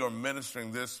why we are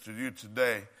ministering this to you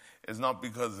today is not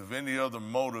because of any other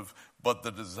motive, but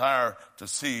the desire to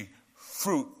see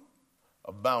fruit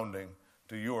abounding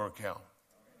to your account.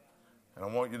 And I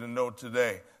want you to know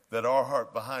today that our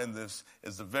heart behind this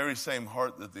is the very same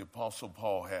heart that the Apostle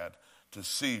Paul had, to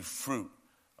see fruit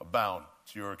abound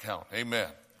to your account. Amen.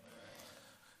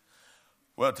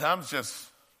 Well, time's just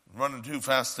running too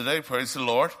fast today. Praise the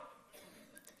Lord.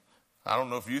 I don't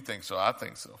know if you think so. I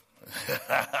think so.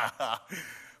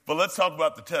 But let's talk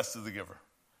about the test of the giver.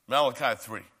 Malachi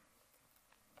 3.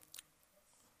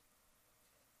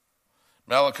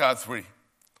 Malachi 3.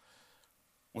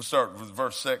 We'll start with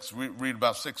verse 6. We read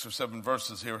about 6 or 7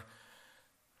 verses here.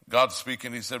 God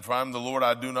speaking, he said, for I am the Lord,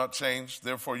 I do not change.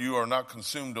 Therefore you are not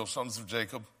consumed, O sons of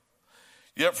Jacob.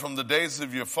 Yet from the days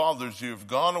of your fathers you have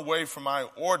gone away from my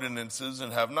ordinances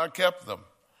and have not kept them.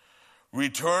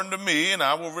 Return to me, and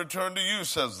I will return to you,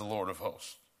 says the Lord of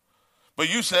hosts.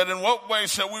 But you said, in what way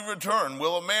shall we return?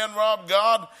 Will a man rob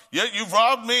God? Yet you've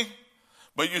robbed me.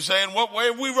 But you say, in what way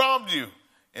have we robbed you?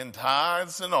 In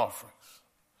tithes and offerings.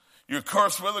 You're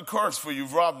cursed with a curse, for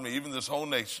you've robbed me, even this whole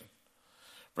nation.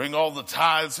 Bring all the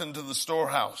tithes into the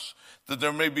storehouse, that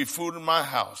there may be food in my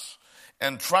house.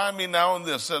 And try me now in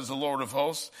this, says the Lord of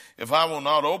hosts, if I will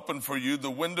not open for you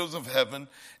the windows of heaven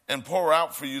and pour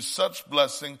out for you such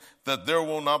blessing that there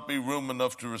will not be room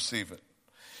enough to receive it.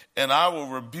 And I will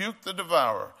rebuke the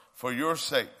devourer for your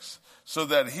sakes, so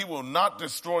that he will not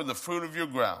destroy the fruit of your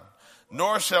ground.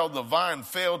 nor shall the vine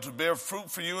fail to bear fruit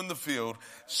for you in the field,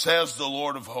 says the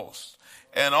Lord of hosts.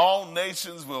 And all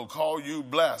nations will call you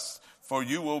blessed, for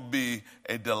you will be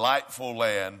a delightful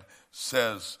land,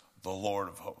 says the Lord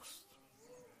of hosts.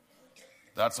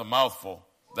 That's a mouthful.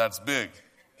 That's big.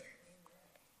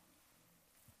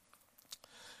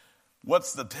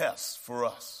 What's the test for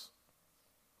us?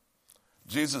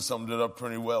 Jesus summed it up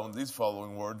pretty well in these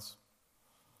following words.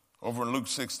 Over in Luke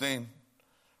 16,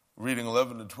 reading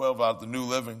 11 to 12 out the New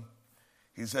Living,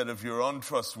 he said, if you're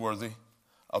untrustworthy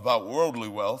about worldly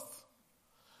wealth,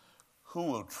 who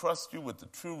will trust you with the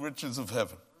true riches of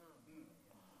heaven?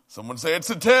 Someone say it's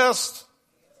a test.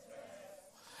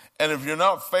 And if you're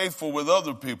not faithful with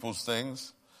other people's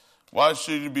things, why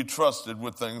should you be trusted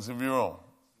with things of your own?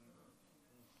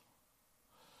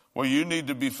 Well, you need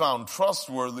to be found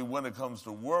trustworthy when it comes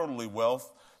to worldly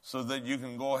wealth so that you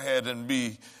can go ahead and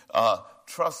be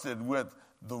trusted with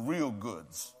the real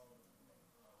goods.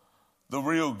 The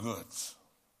real goods.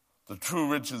 The true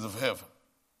riches of heaven.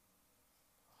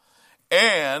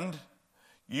 And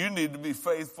you need to be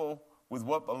faithful with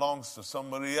what belongs to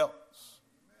somebody else.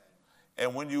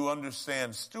 And when you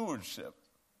understand stewardship,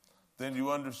 then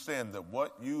you understand that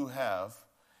what you have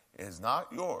is not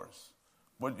yours.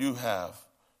 What you have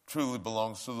truly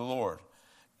belongs to the Lord.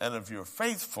 And if you're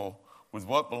faithful with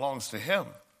what belongs to him,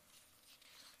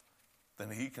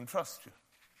 then he can trust you.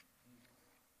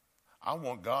 I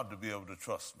want God to be able to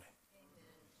trust me.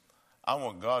 I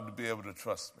want God to be able to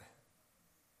trust me.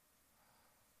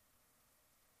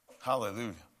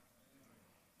 Hallelujah.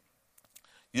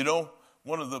 You know,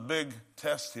 one of the big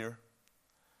tests here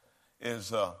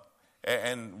is,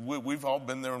 and we've all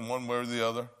been there in one way or the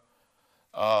other.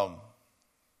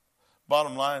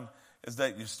 Bottom line is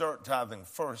that you start tithing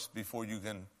first before you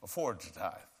can afford to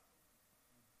tithe.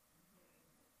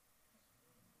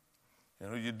 You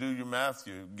know, you do your math,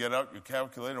 you get out your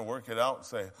calculator, work it out and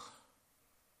say,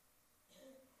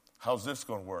 how's this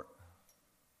going to work?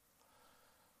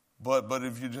 But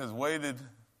if you just waited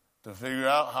to figure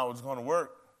out how it's going to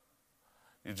work,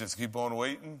 you just keep on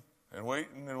waiting and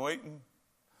waiting and waiting.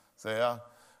 Say,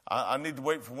 I need to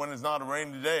wait for when it's not a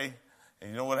rainy day.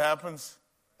 And you know what happens?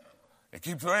 It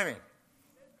keeps raining.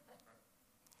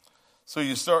 So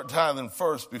you start tithing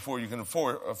first before you can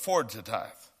afford to tithe.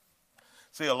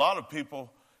 See, a lot of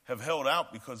people have held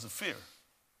out because of fear.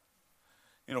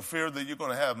 You know, fear that you're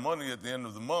going to have money at the end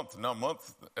of the month and not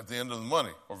month at the end of the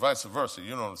money, or vice versa.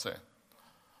 You know what I'm saying?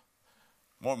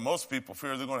 Most people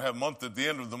fear they're going to have month at the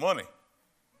end of the money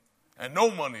and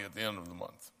no money at the end of the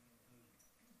month.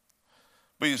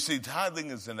 But you see,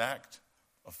 tithing is an act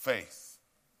of faith.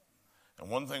 And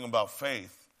one thing about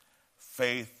faith,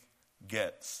 faith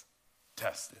gets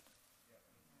tested.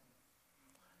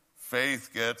 Faith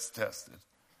gets tested.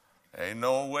 Ain't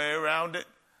no way around it.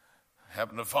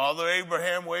 Happened to Father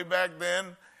Abraham way back then.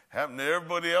 Happened to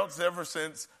everybody else ever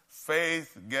since.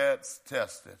 Faith gets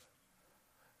tested.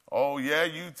 Oh, yeah,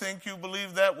 you think you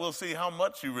believe that? We'll see how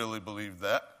much you really believe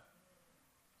that.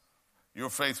 Your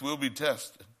faith will be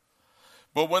tested.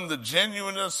 But when the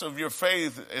genuineness of your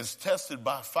faith is tested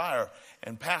by fire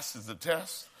and passes the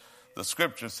test, the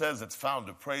scripture says it's found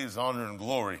to praise, honor, and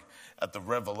glory at the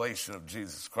revelation of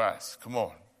Jesus Christ. Come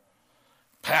on.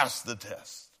 Pass the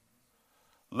test.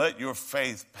 Let your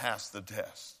faith pass the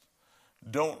test.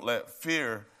 Don't let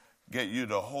fear get you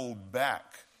to hold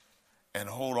back and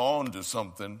hold on to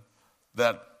something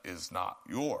that is not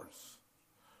yours.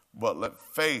 But let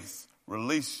faith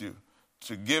release you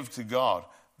to give to God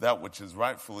that which is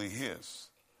rightfully his.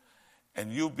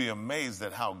 And you'll be amazed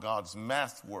at how God's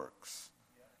math works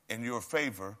in your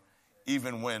favor,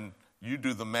 even when you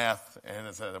do the math and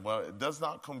it says, well, it does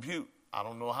not compute. I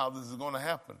don't know how this is going to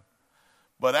happen.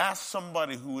 But ask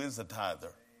somebody who is a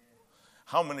tither,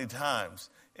 how many times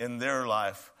in their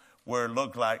life where it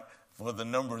looked like, well, the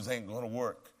numbers ain't going to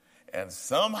work. And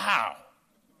somehow,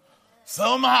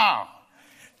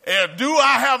 and do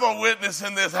I have a witness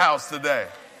in this house today?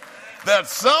 That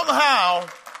somehow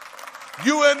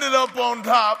you ended up on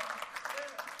top.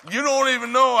 You don't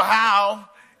even know how.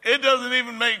 It doesn't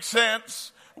even make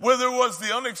sense. Whether it was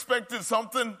the unexpected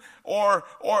something or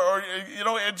you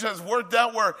know, it just worked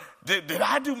out where, did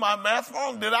I do my math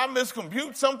wrong? Did I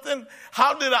miscompute something?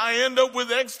 How did I end up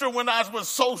with extra when I was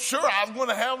so sure I was going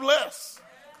to have less?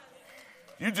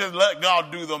 You just let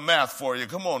God do the math for you.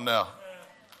 Come on now.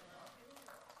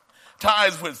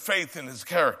 Ties with faith in his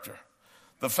character.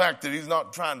 The fact that he's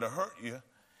not trying to hurt you,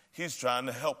 he's trying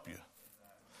to help you.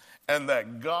 And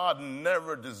that God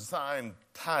never designed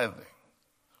tithing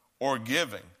or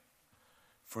giving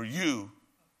for you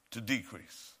to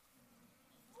decrease.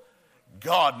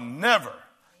 God never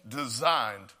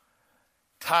designed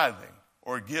tithing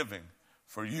or giving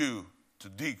for you to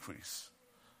decrease,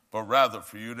 but rather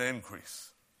for you to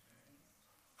increase.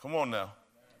 Come on now.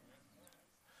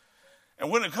 And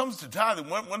when it comes to tithing,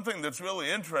 one thing that's really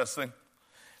interesting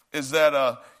is that,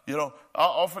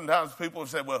 oftentimes people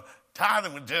say, well,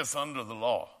 tithing was just under the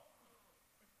law.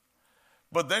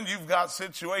 But then you've got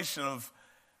situation of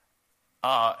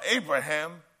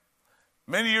Abraham,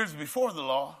 many years before the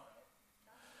law,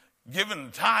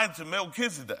 giving tithe to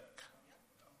Melchizedek.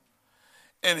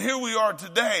 And here we are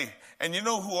today, and you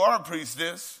know who our priest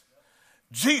is?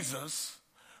 Jesus,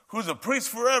 who's a priest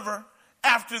forever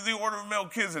after the order of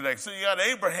Melchizedek. So you got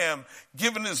Abraham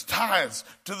giving his tithes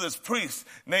to this priest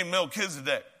named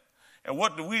Melchizedek. And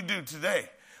what do we do today?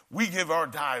 We give our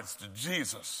tithes to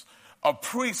Jesus, a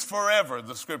priest forever,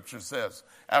 the scripture says,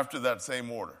 after that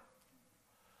same order.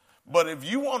 But if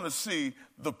you want to see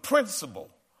the principle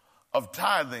of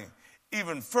tithing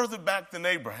even further back than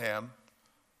Abraham,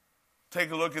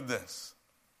 take a look at this.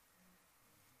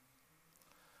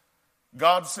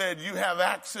 God said, you have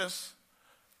access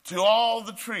to all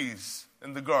the trees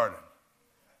in the garden.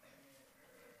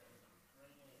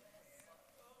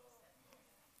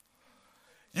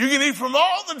 You can eat from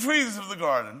all the trees of the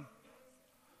garden,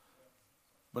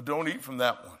 but don't eat from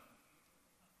that one.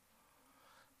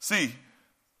 See,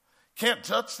 Can't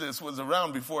Touch This was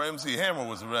around before MC Hammer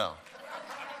was around.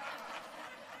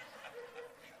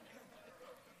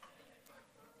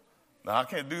 Now, I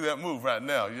can't do that move right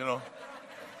now, you know.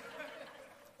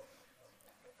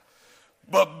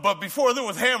 But before there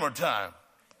was Hammer time,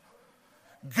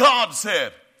 God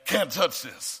said, can't touch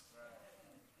this.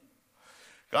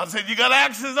 God said, you got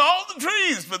access to all the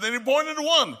trees, but then he pointed to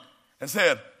one and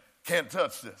said, can't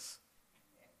touch this.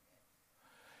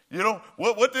 You know,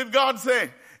 what did God say?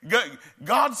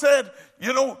 God said,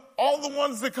 you know, all the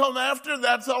ones that come after,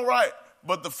 that's all right.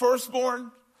 But the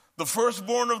firstborn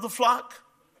of the flock,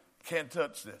 can't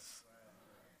touch this.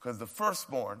 Because the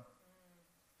firstborn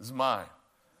is mine.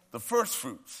 The first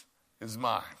fruits is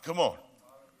mine. Come on.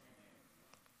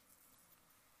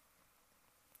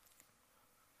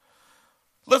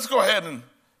 Let's go ahead and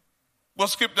we'll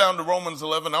skip down to Romans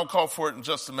 11. I'll call for it in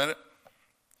just a minute.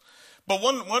 But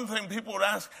one thing people would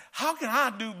ask, how can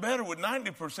I do better with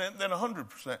 90% than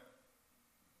 100%?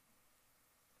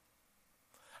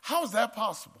 How is that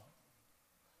possible?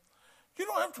 You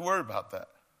don't have to worry about that.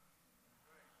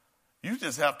 You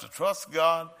just have to trust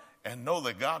God and know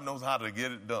that God knows how to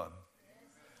get it done.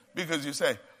 Because you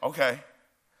say, okay,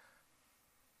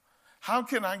 how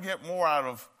can I get more out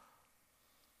of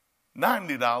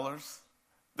 $90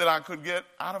 than I could get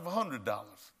out of $100?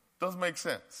 Doesn't make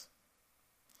sense.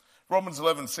 Romans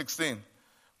 11:16. I'm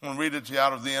going to read it to you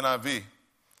out of the NIV.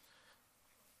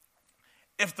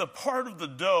 If the part of the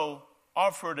dough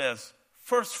offered as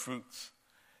first fruits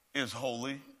is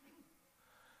holy,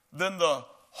 then the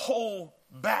whole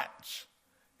batch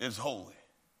is holy.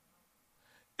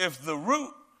 If the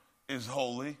root is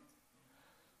holy,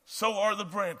 so are the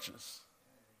branches.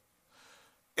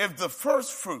 If the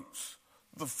first fruits,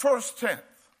 the first tenth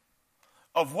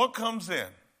of what comes in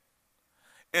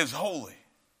is holy,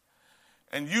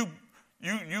 and you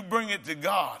bring it to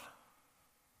God,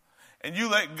 and you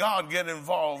let God get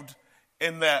involved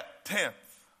in that tenth,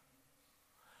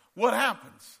 what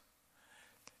happens?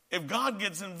 If God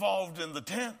gets involved in the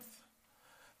 10th,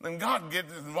 then God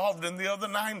gets involved in the other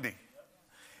 90.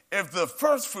 If the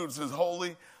first fruits is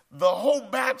holy, the whole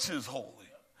batch is holy.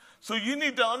 So you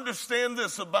need to understand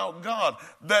this about God,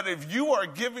 that if you are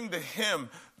giving to him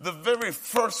the very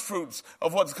first fruits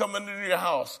of what's coming into your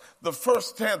house, the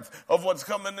first tenth of what's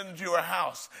coming into your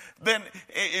house, then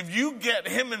if you get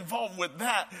him involved with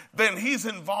that, then he's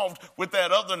involved with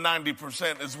that other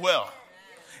 90% as well.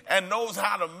 And knows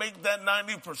how to make that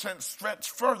 90% stretch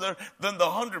further than the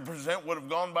 100% would have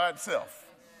gone by itself.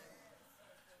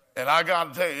 And I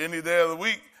got to tell you, any day of the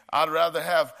week, I'd rather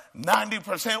have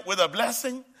 90% with a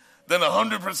blessing than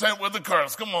 100% with a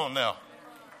curse. Come on now.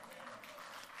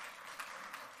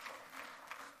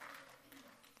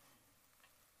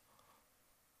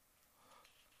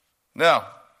 Now,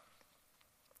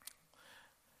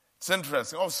 it's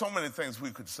interesting. Oh, so many things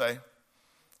we could say.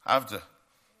 I have to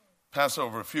pass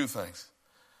over a few things.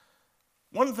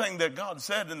 One thing that God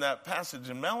said in that passage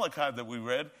in Malachi that we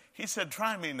read, he said,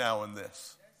 try me now in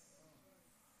this.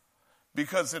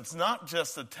 Because it's not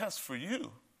just a test for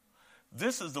you.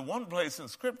 This is the one place in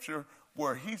Scripture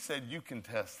where he said you can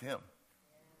test him.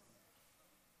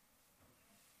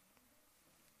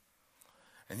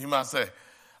 And you might say,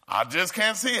 I just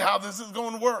can't see how this is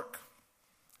going to work.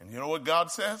 And you know what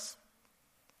God says?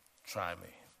 Try me.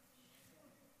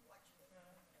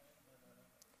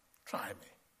 Try me.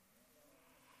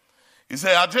 You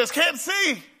say, I just can't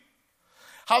see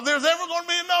how there's ever going to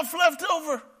be enough left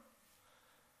over.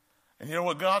 And you know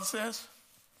what God says?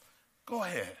 Go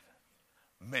ahead,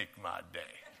 make my day.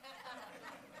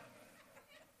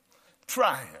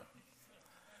 Try him.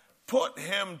 Put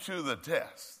him to the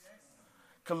test.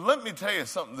 Because let me tell you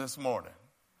something this morning.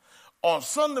 On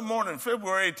Sunday morning,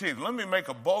 February 18th, let me make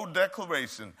a bold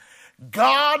declaration.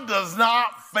 God does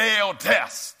not fail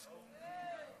tests.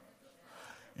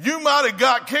 You might have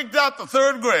got kicked out the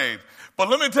third grade, but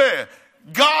let me tell you,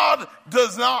 God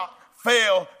does not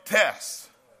fail tests.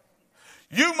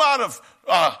 You might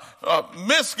have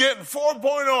missed getting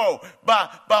 4.0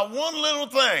 by one little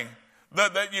thing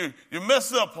that you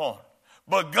messed up on,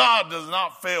 but God does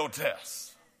not fail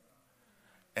tests.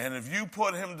 And if you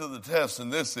put him to the test in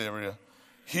this area,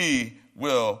 he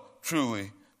will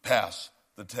truly pass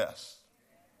the test.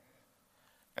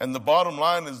 And the bottom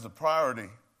line is the priority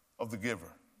of the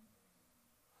giver.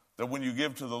 That when you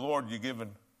give to the Lord, you're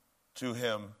giving to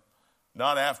him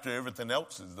not after everything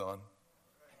else is done,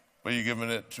 but you're giving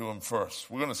it to him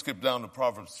first. We're going to skip down to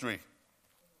Proverbs 3.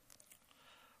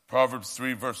 Proverbs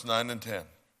 3, verse 9 and 10.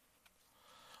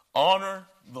 Honor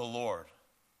the Lord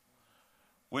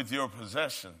with your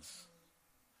possessions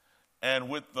and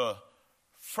with the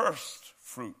first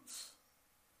fruits.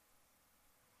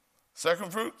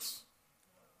 Second fruits?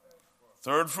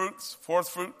 Third fruits? Fourth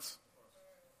fruits?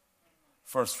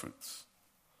 First fruits.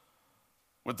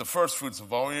 With the first fruits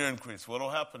of all your increase, what will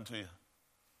happen to you?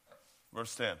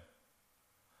 Verse 10.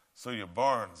 So your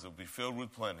barns will be filled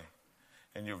with plenty,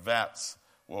 and your vats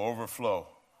will overflow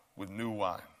with new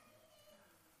wine.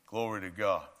 Glory to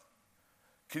God.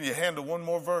 Can you handle one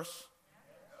more verse?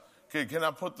 Okay, can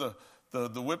I put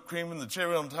the whipped cream and the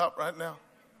cherry on top right now?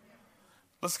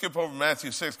 Let's skip over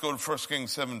Matthew 6, go to 1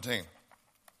 Kings 17.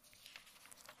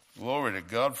 Glory to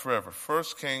God forever. 1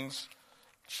 Kings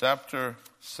chapter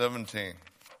 17.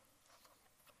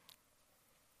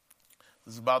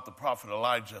 This is about the prophet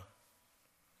Elijah.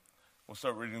 We'll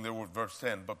start reading there with verse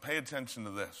 10. But pay attention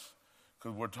to this,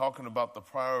 because we're talking about the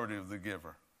priority of the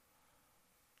giver.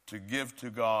 To give to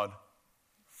God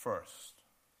first.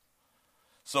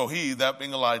 So he, that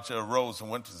being Elijah, arose and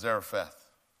went to Zarephath.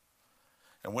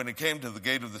 And when he came to the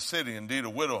gate of the city, indeed a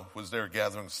widow was there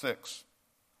gathering sticks.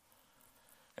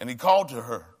 And he called to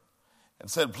her and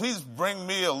said, please bring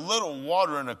me a little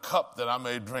water in a cup that I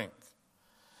may drink.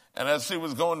 And as she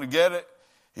was going to get it,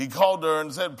 he called to her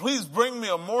and said, please bring me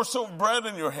a morsel of bread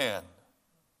in your hand.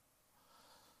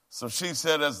 So she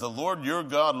said, as the Lord your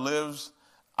God lives,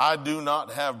 I do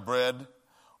not have bread,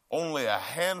 only a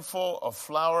handful of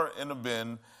flour in a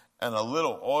bin and a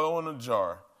little oil in a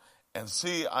jar. And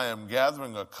see, I am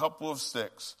gathering a couple of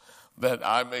sticks that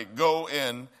I may go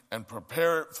in and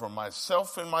prepare it for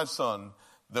myself and my son,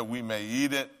 that we may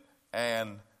eat it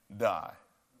and die.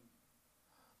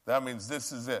 That means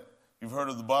this is it. You've heard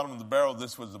of the bottom of the barrel.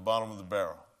 This was the bottom of the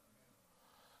barrel.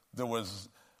 There was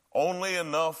only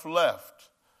enough left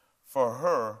for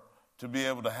her to be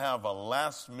able to have a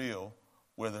last meal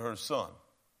with her son.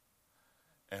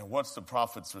 And what's the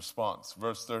prophet's response?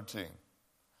 Verse 13.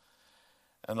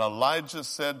 And Elijah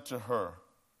said to her,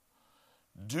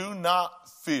 do not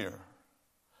fear.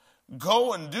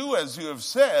 Go and do as you have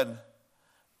said,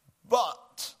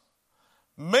 but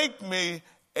make me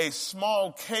a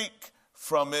small cake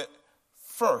from it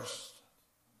first.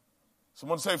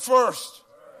 Someone say first.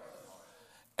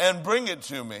 And bring it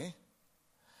to me.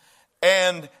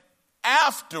 And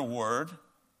afterward,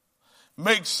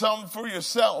 make some for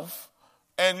yourself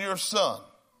and your son.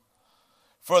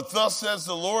 For thus says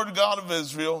the Lord God of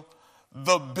Israel,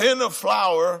 the bin of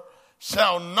flour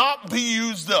shall not be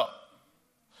used up,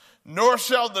 nor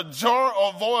shall the jar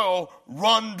of oil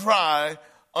run dry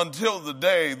until the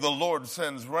day the Lord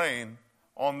sends rain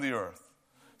on the earth.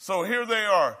 So here they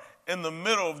are in the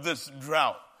middle of this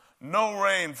drought. No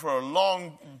rain for a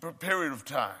long period of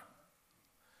time.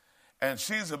 And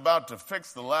she's about to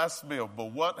fix the last meal.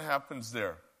 But what happens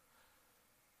there?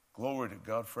 Glory to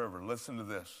God forever. Listen to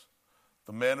this.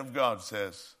 The man of God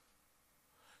says,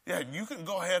 yeah, you can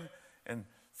go ahead and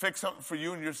fix something for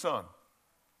you and your son.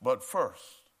 But first.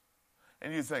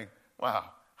 And you think,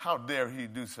 wow, how dare he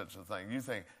do such a thing? You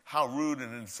think how rude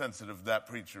and insensitive that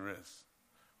preacher is.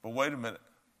 But wait a minute.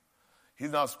 He's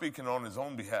not speaking on his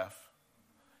own behalf.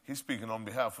 He's speaking on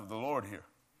behalf of the Lord here.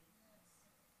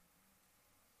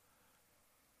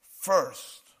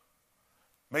 First,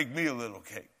 make me a little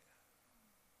cake.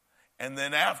 And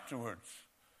then afterwards,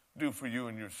 do for you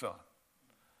and your son.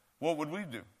 What would we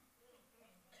do?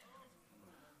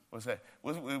 We'll say,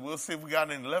 we'll see if we got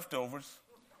any leftovers.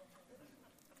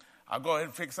 I'll go ahead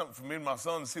and fix something for me and my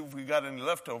son and see if we got any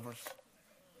leftovers.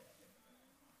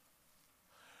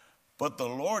 But the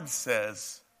Lord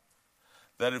says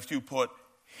that if you put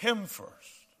Him first,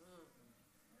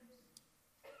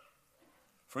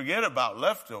 forget about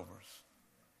leftovers.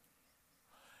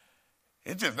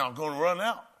 It's just not going to run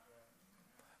out.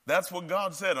 That's what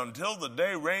God said. Until the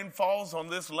day rain falls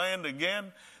on this land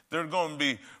again, there's going to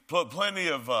be plenty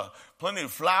of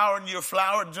flour in your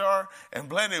flour jar and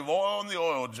plenty of oil in the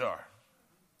oil jar.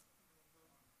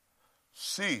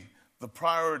 See the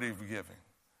priority of giving.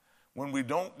 When we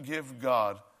don't give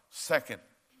God second,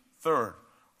 third,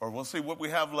 or we'll see what we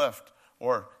have left,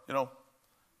 or,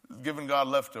 giving God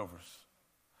leftovers.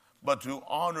 But to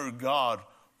honor God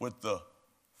with the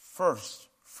first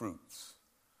fruits.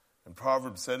 And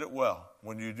Proverbs said it well.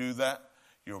 When you do that,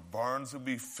 your barns will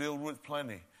be filled with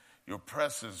plenty. Your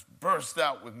presses burst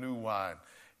out with new wine.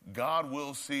 God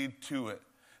will see to it.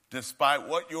 Despite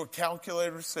what your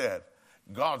calculator said,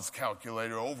 God's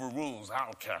calculator overrules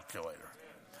our calculator.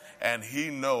 And He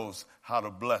knows how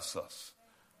to bless us.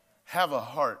 Have a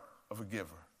heart of a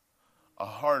giver. A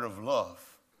heart of love.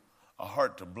 A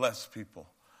heart to bless people.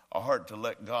 A heart to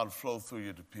let God flow through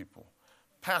you to people.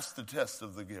 Pass the test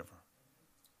of the giver.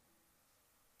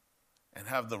 And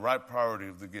have the right priority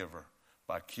of the giver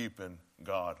by keeping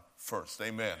God first.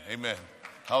 Amen. Amen.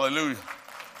 Hallelujah.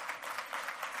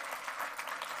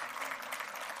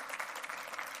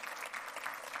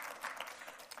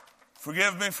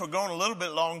 Forgive me for going a little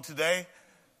bit long today.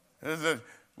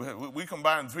 We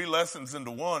combined 3 lessons into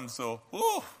one, so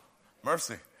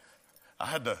mercy. I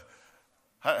had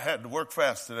to work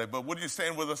fast today. But would you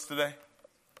stand with us today?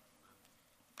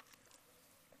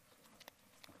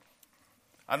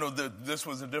 I know that this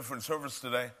was a different service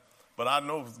today, but I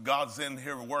know God's in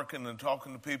here working and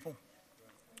talking to people,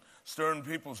 stirring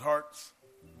people's hearts.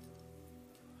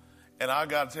 And I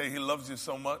got to tell you, He loves you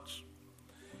so much.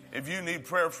 If you need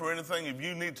prayer for anything, if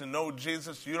you need to know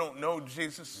Jesus, you don't know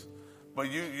Jesus, but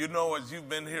you know as you've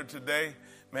been here today,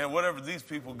 man, whatever these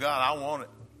people got, I want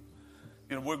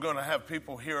it. We're going to have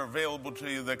people here available to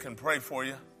you that can pray for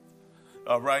you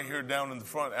right here down in the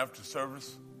front after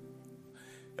service.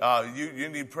 You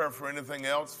need prayer for anything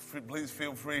else, please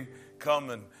feel free,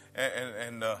 come and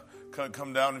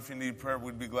come down if you need prayer.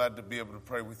 We'd be glad to be able to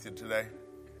pray with you today.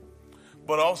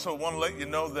 But also want to let you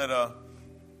know that,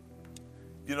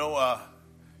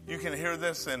 you can hear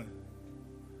this and,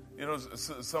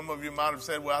 some of you might have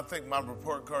said, well, I think my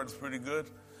report card's pretty good.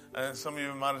 And some of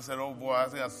you might have said, oh boy, I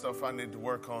got stuff I need to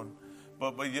work on.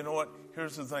 But you know what?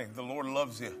 Here's the thing. The Lord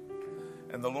loves you.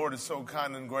 And the Lord is so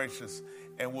kind and gracious.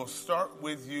 And we'll start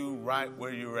with you right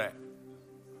where you're at.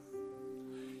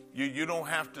 You don't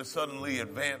have to suddenly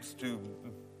advance to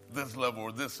this level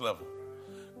or this level.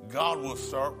 God will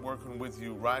start working with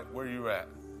you right where you're at.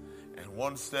 And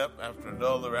one step after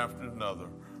another,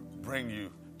 bring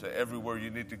you to everywhere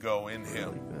you need to go in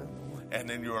Him.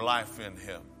 And in your life in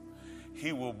Him.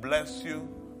 He will bless you,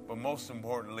 but most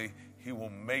importantly, He will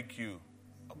make you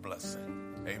a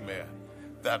blessing. Amen.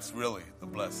 That's really the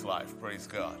blessed life. Praise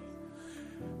God.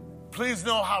 Please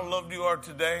know how loved you are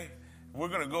today. We're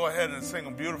going to go ahead and sing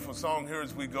a beautiful song here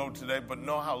as we go today, but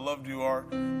know how loved you are.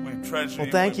 We treasure you.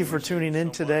 Well, thank you for tuning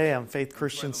in today on Faith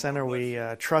Christian Center. We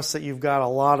trust that you've got a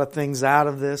lot of things out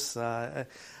of this.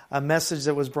 A message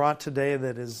that was brought today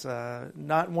that is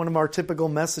not one of our typical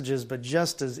messages, but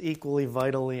just as equally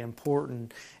vitally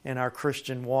important in our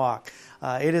Christian walk.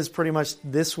 It is pretty much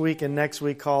this week and next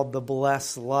week called The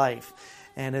Blessed Life.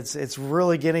 And it's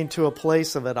really getting to a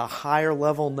place of at a higher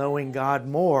level knowing God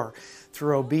more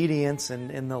through obedience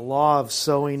and the law of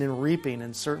sowing and reaping.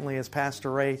 And certainly as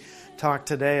Pastor Ray talked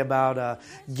today about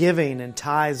giving and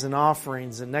tithes and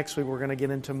offerings. And next week we're going to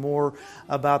get into more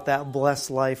about that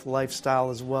blessed life lifestyle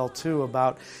as well too.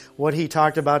 About what he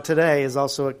talked about today is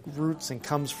also it roots and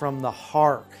comes from the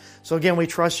heart. So again, we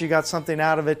trust you got something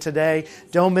out of it today.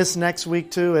 Don't miss next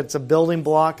week too. It's a building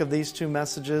block of these 2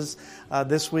 messages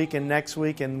this week and next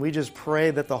week. And we just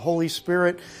pray that the Holy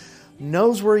Spirit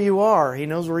knows where you are. He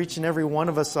knows where each and every one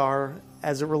of us are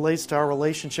as it relates to our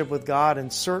relationship with God,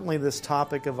 and certainly this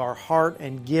topic of our heart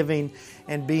and giving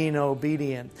and being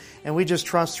obedient. And we just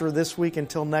trust through this week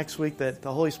until next week that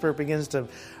the Holy Spirit begins to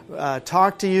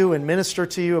talk to you and minister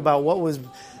to you about what was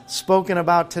spoken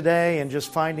about today, and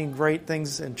just finding great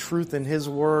things and truth in His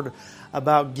Word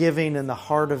about giving and the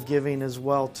heart of giving as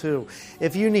well too.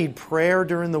 If you need prayer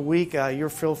during the week, you're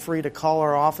feel free to call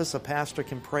our office. A pastor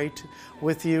can pray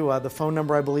with you. The phone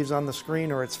number I believe is on the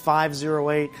screen, or it's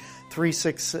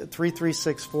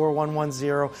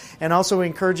 508-336-4110. And also we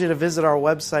encourage you to visit our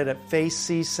website at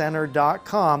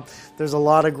faithccenter.com. There's a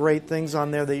lot of great things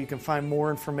on there that you can find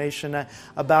more information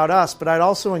about us. But I'd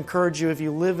also encourage you, if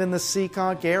you live in the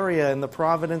Seekonk area, in the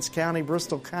Providence County,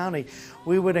 Bristol County,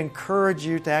 we would encourage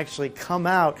you to actually come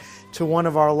out to one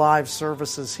of our live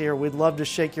services here. We'd love to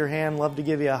shake your hand, love to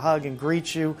give you a hug and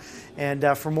greet you.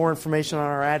 And for more information on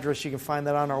our address, you can find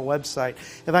that on our website.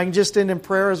 If I can just end in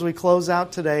prayer as we close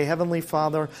out today. Heavenly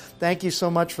Father, thank you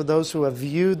so much for those who have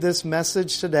viewed this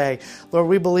message today. Lord,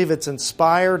 we believe it's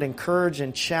inspired, encouraged,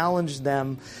 and challenged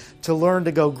them to learn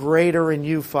to go greater in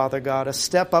you, Father God, a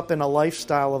step up in a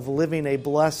lifestyle of living a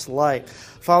blessed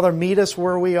life. Father, meet us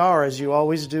where we are, as you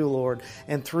always do, Lord,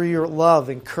 and through your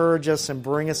love, encourage us and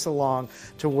bring us along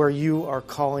to where you are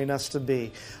calling us to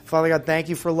be. Father God, thank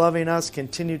you for loving us.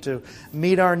 Continue to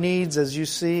meet our needs as you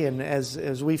see and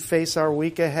as we face our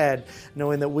week ahead,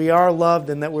 knowing that we are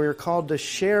loved and that we are called to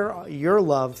share your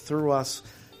love through us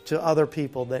to other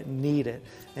people that need it.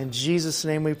 In Jesus'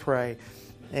 name we pray.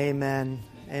 Amen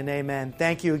and amen.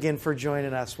 Thank you again for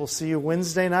joining us. We'll see you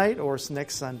Wednesday night or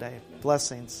next Sunday.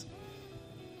 Blessings.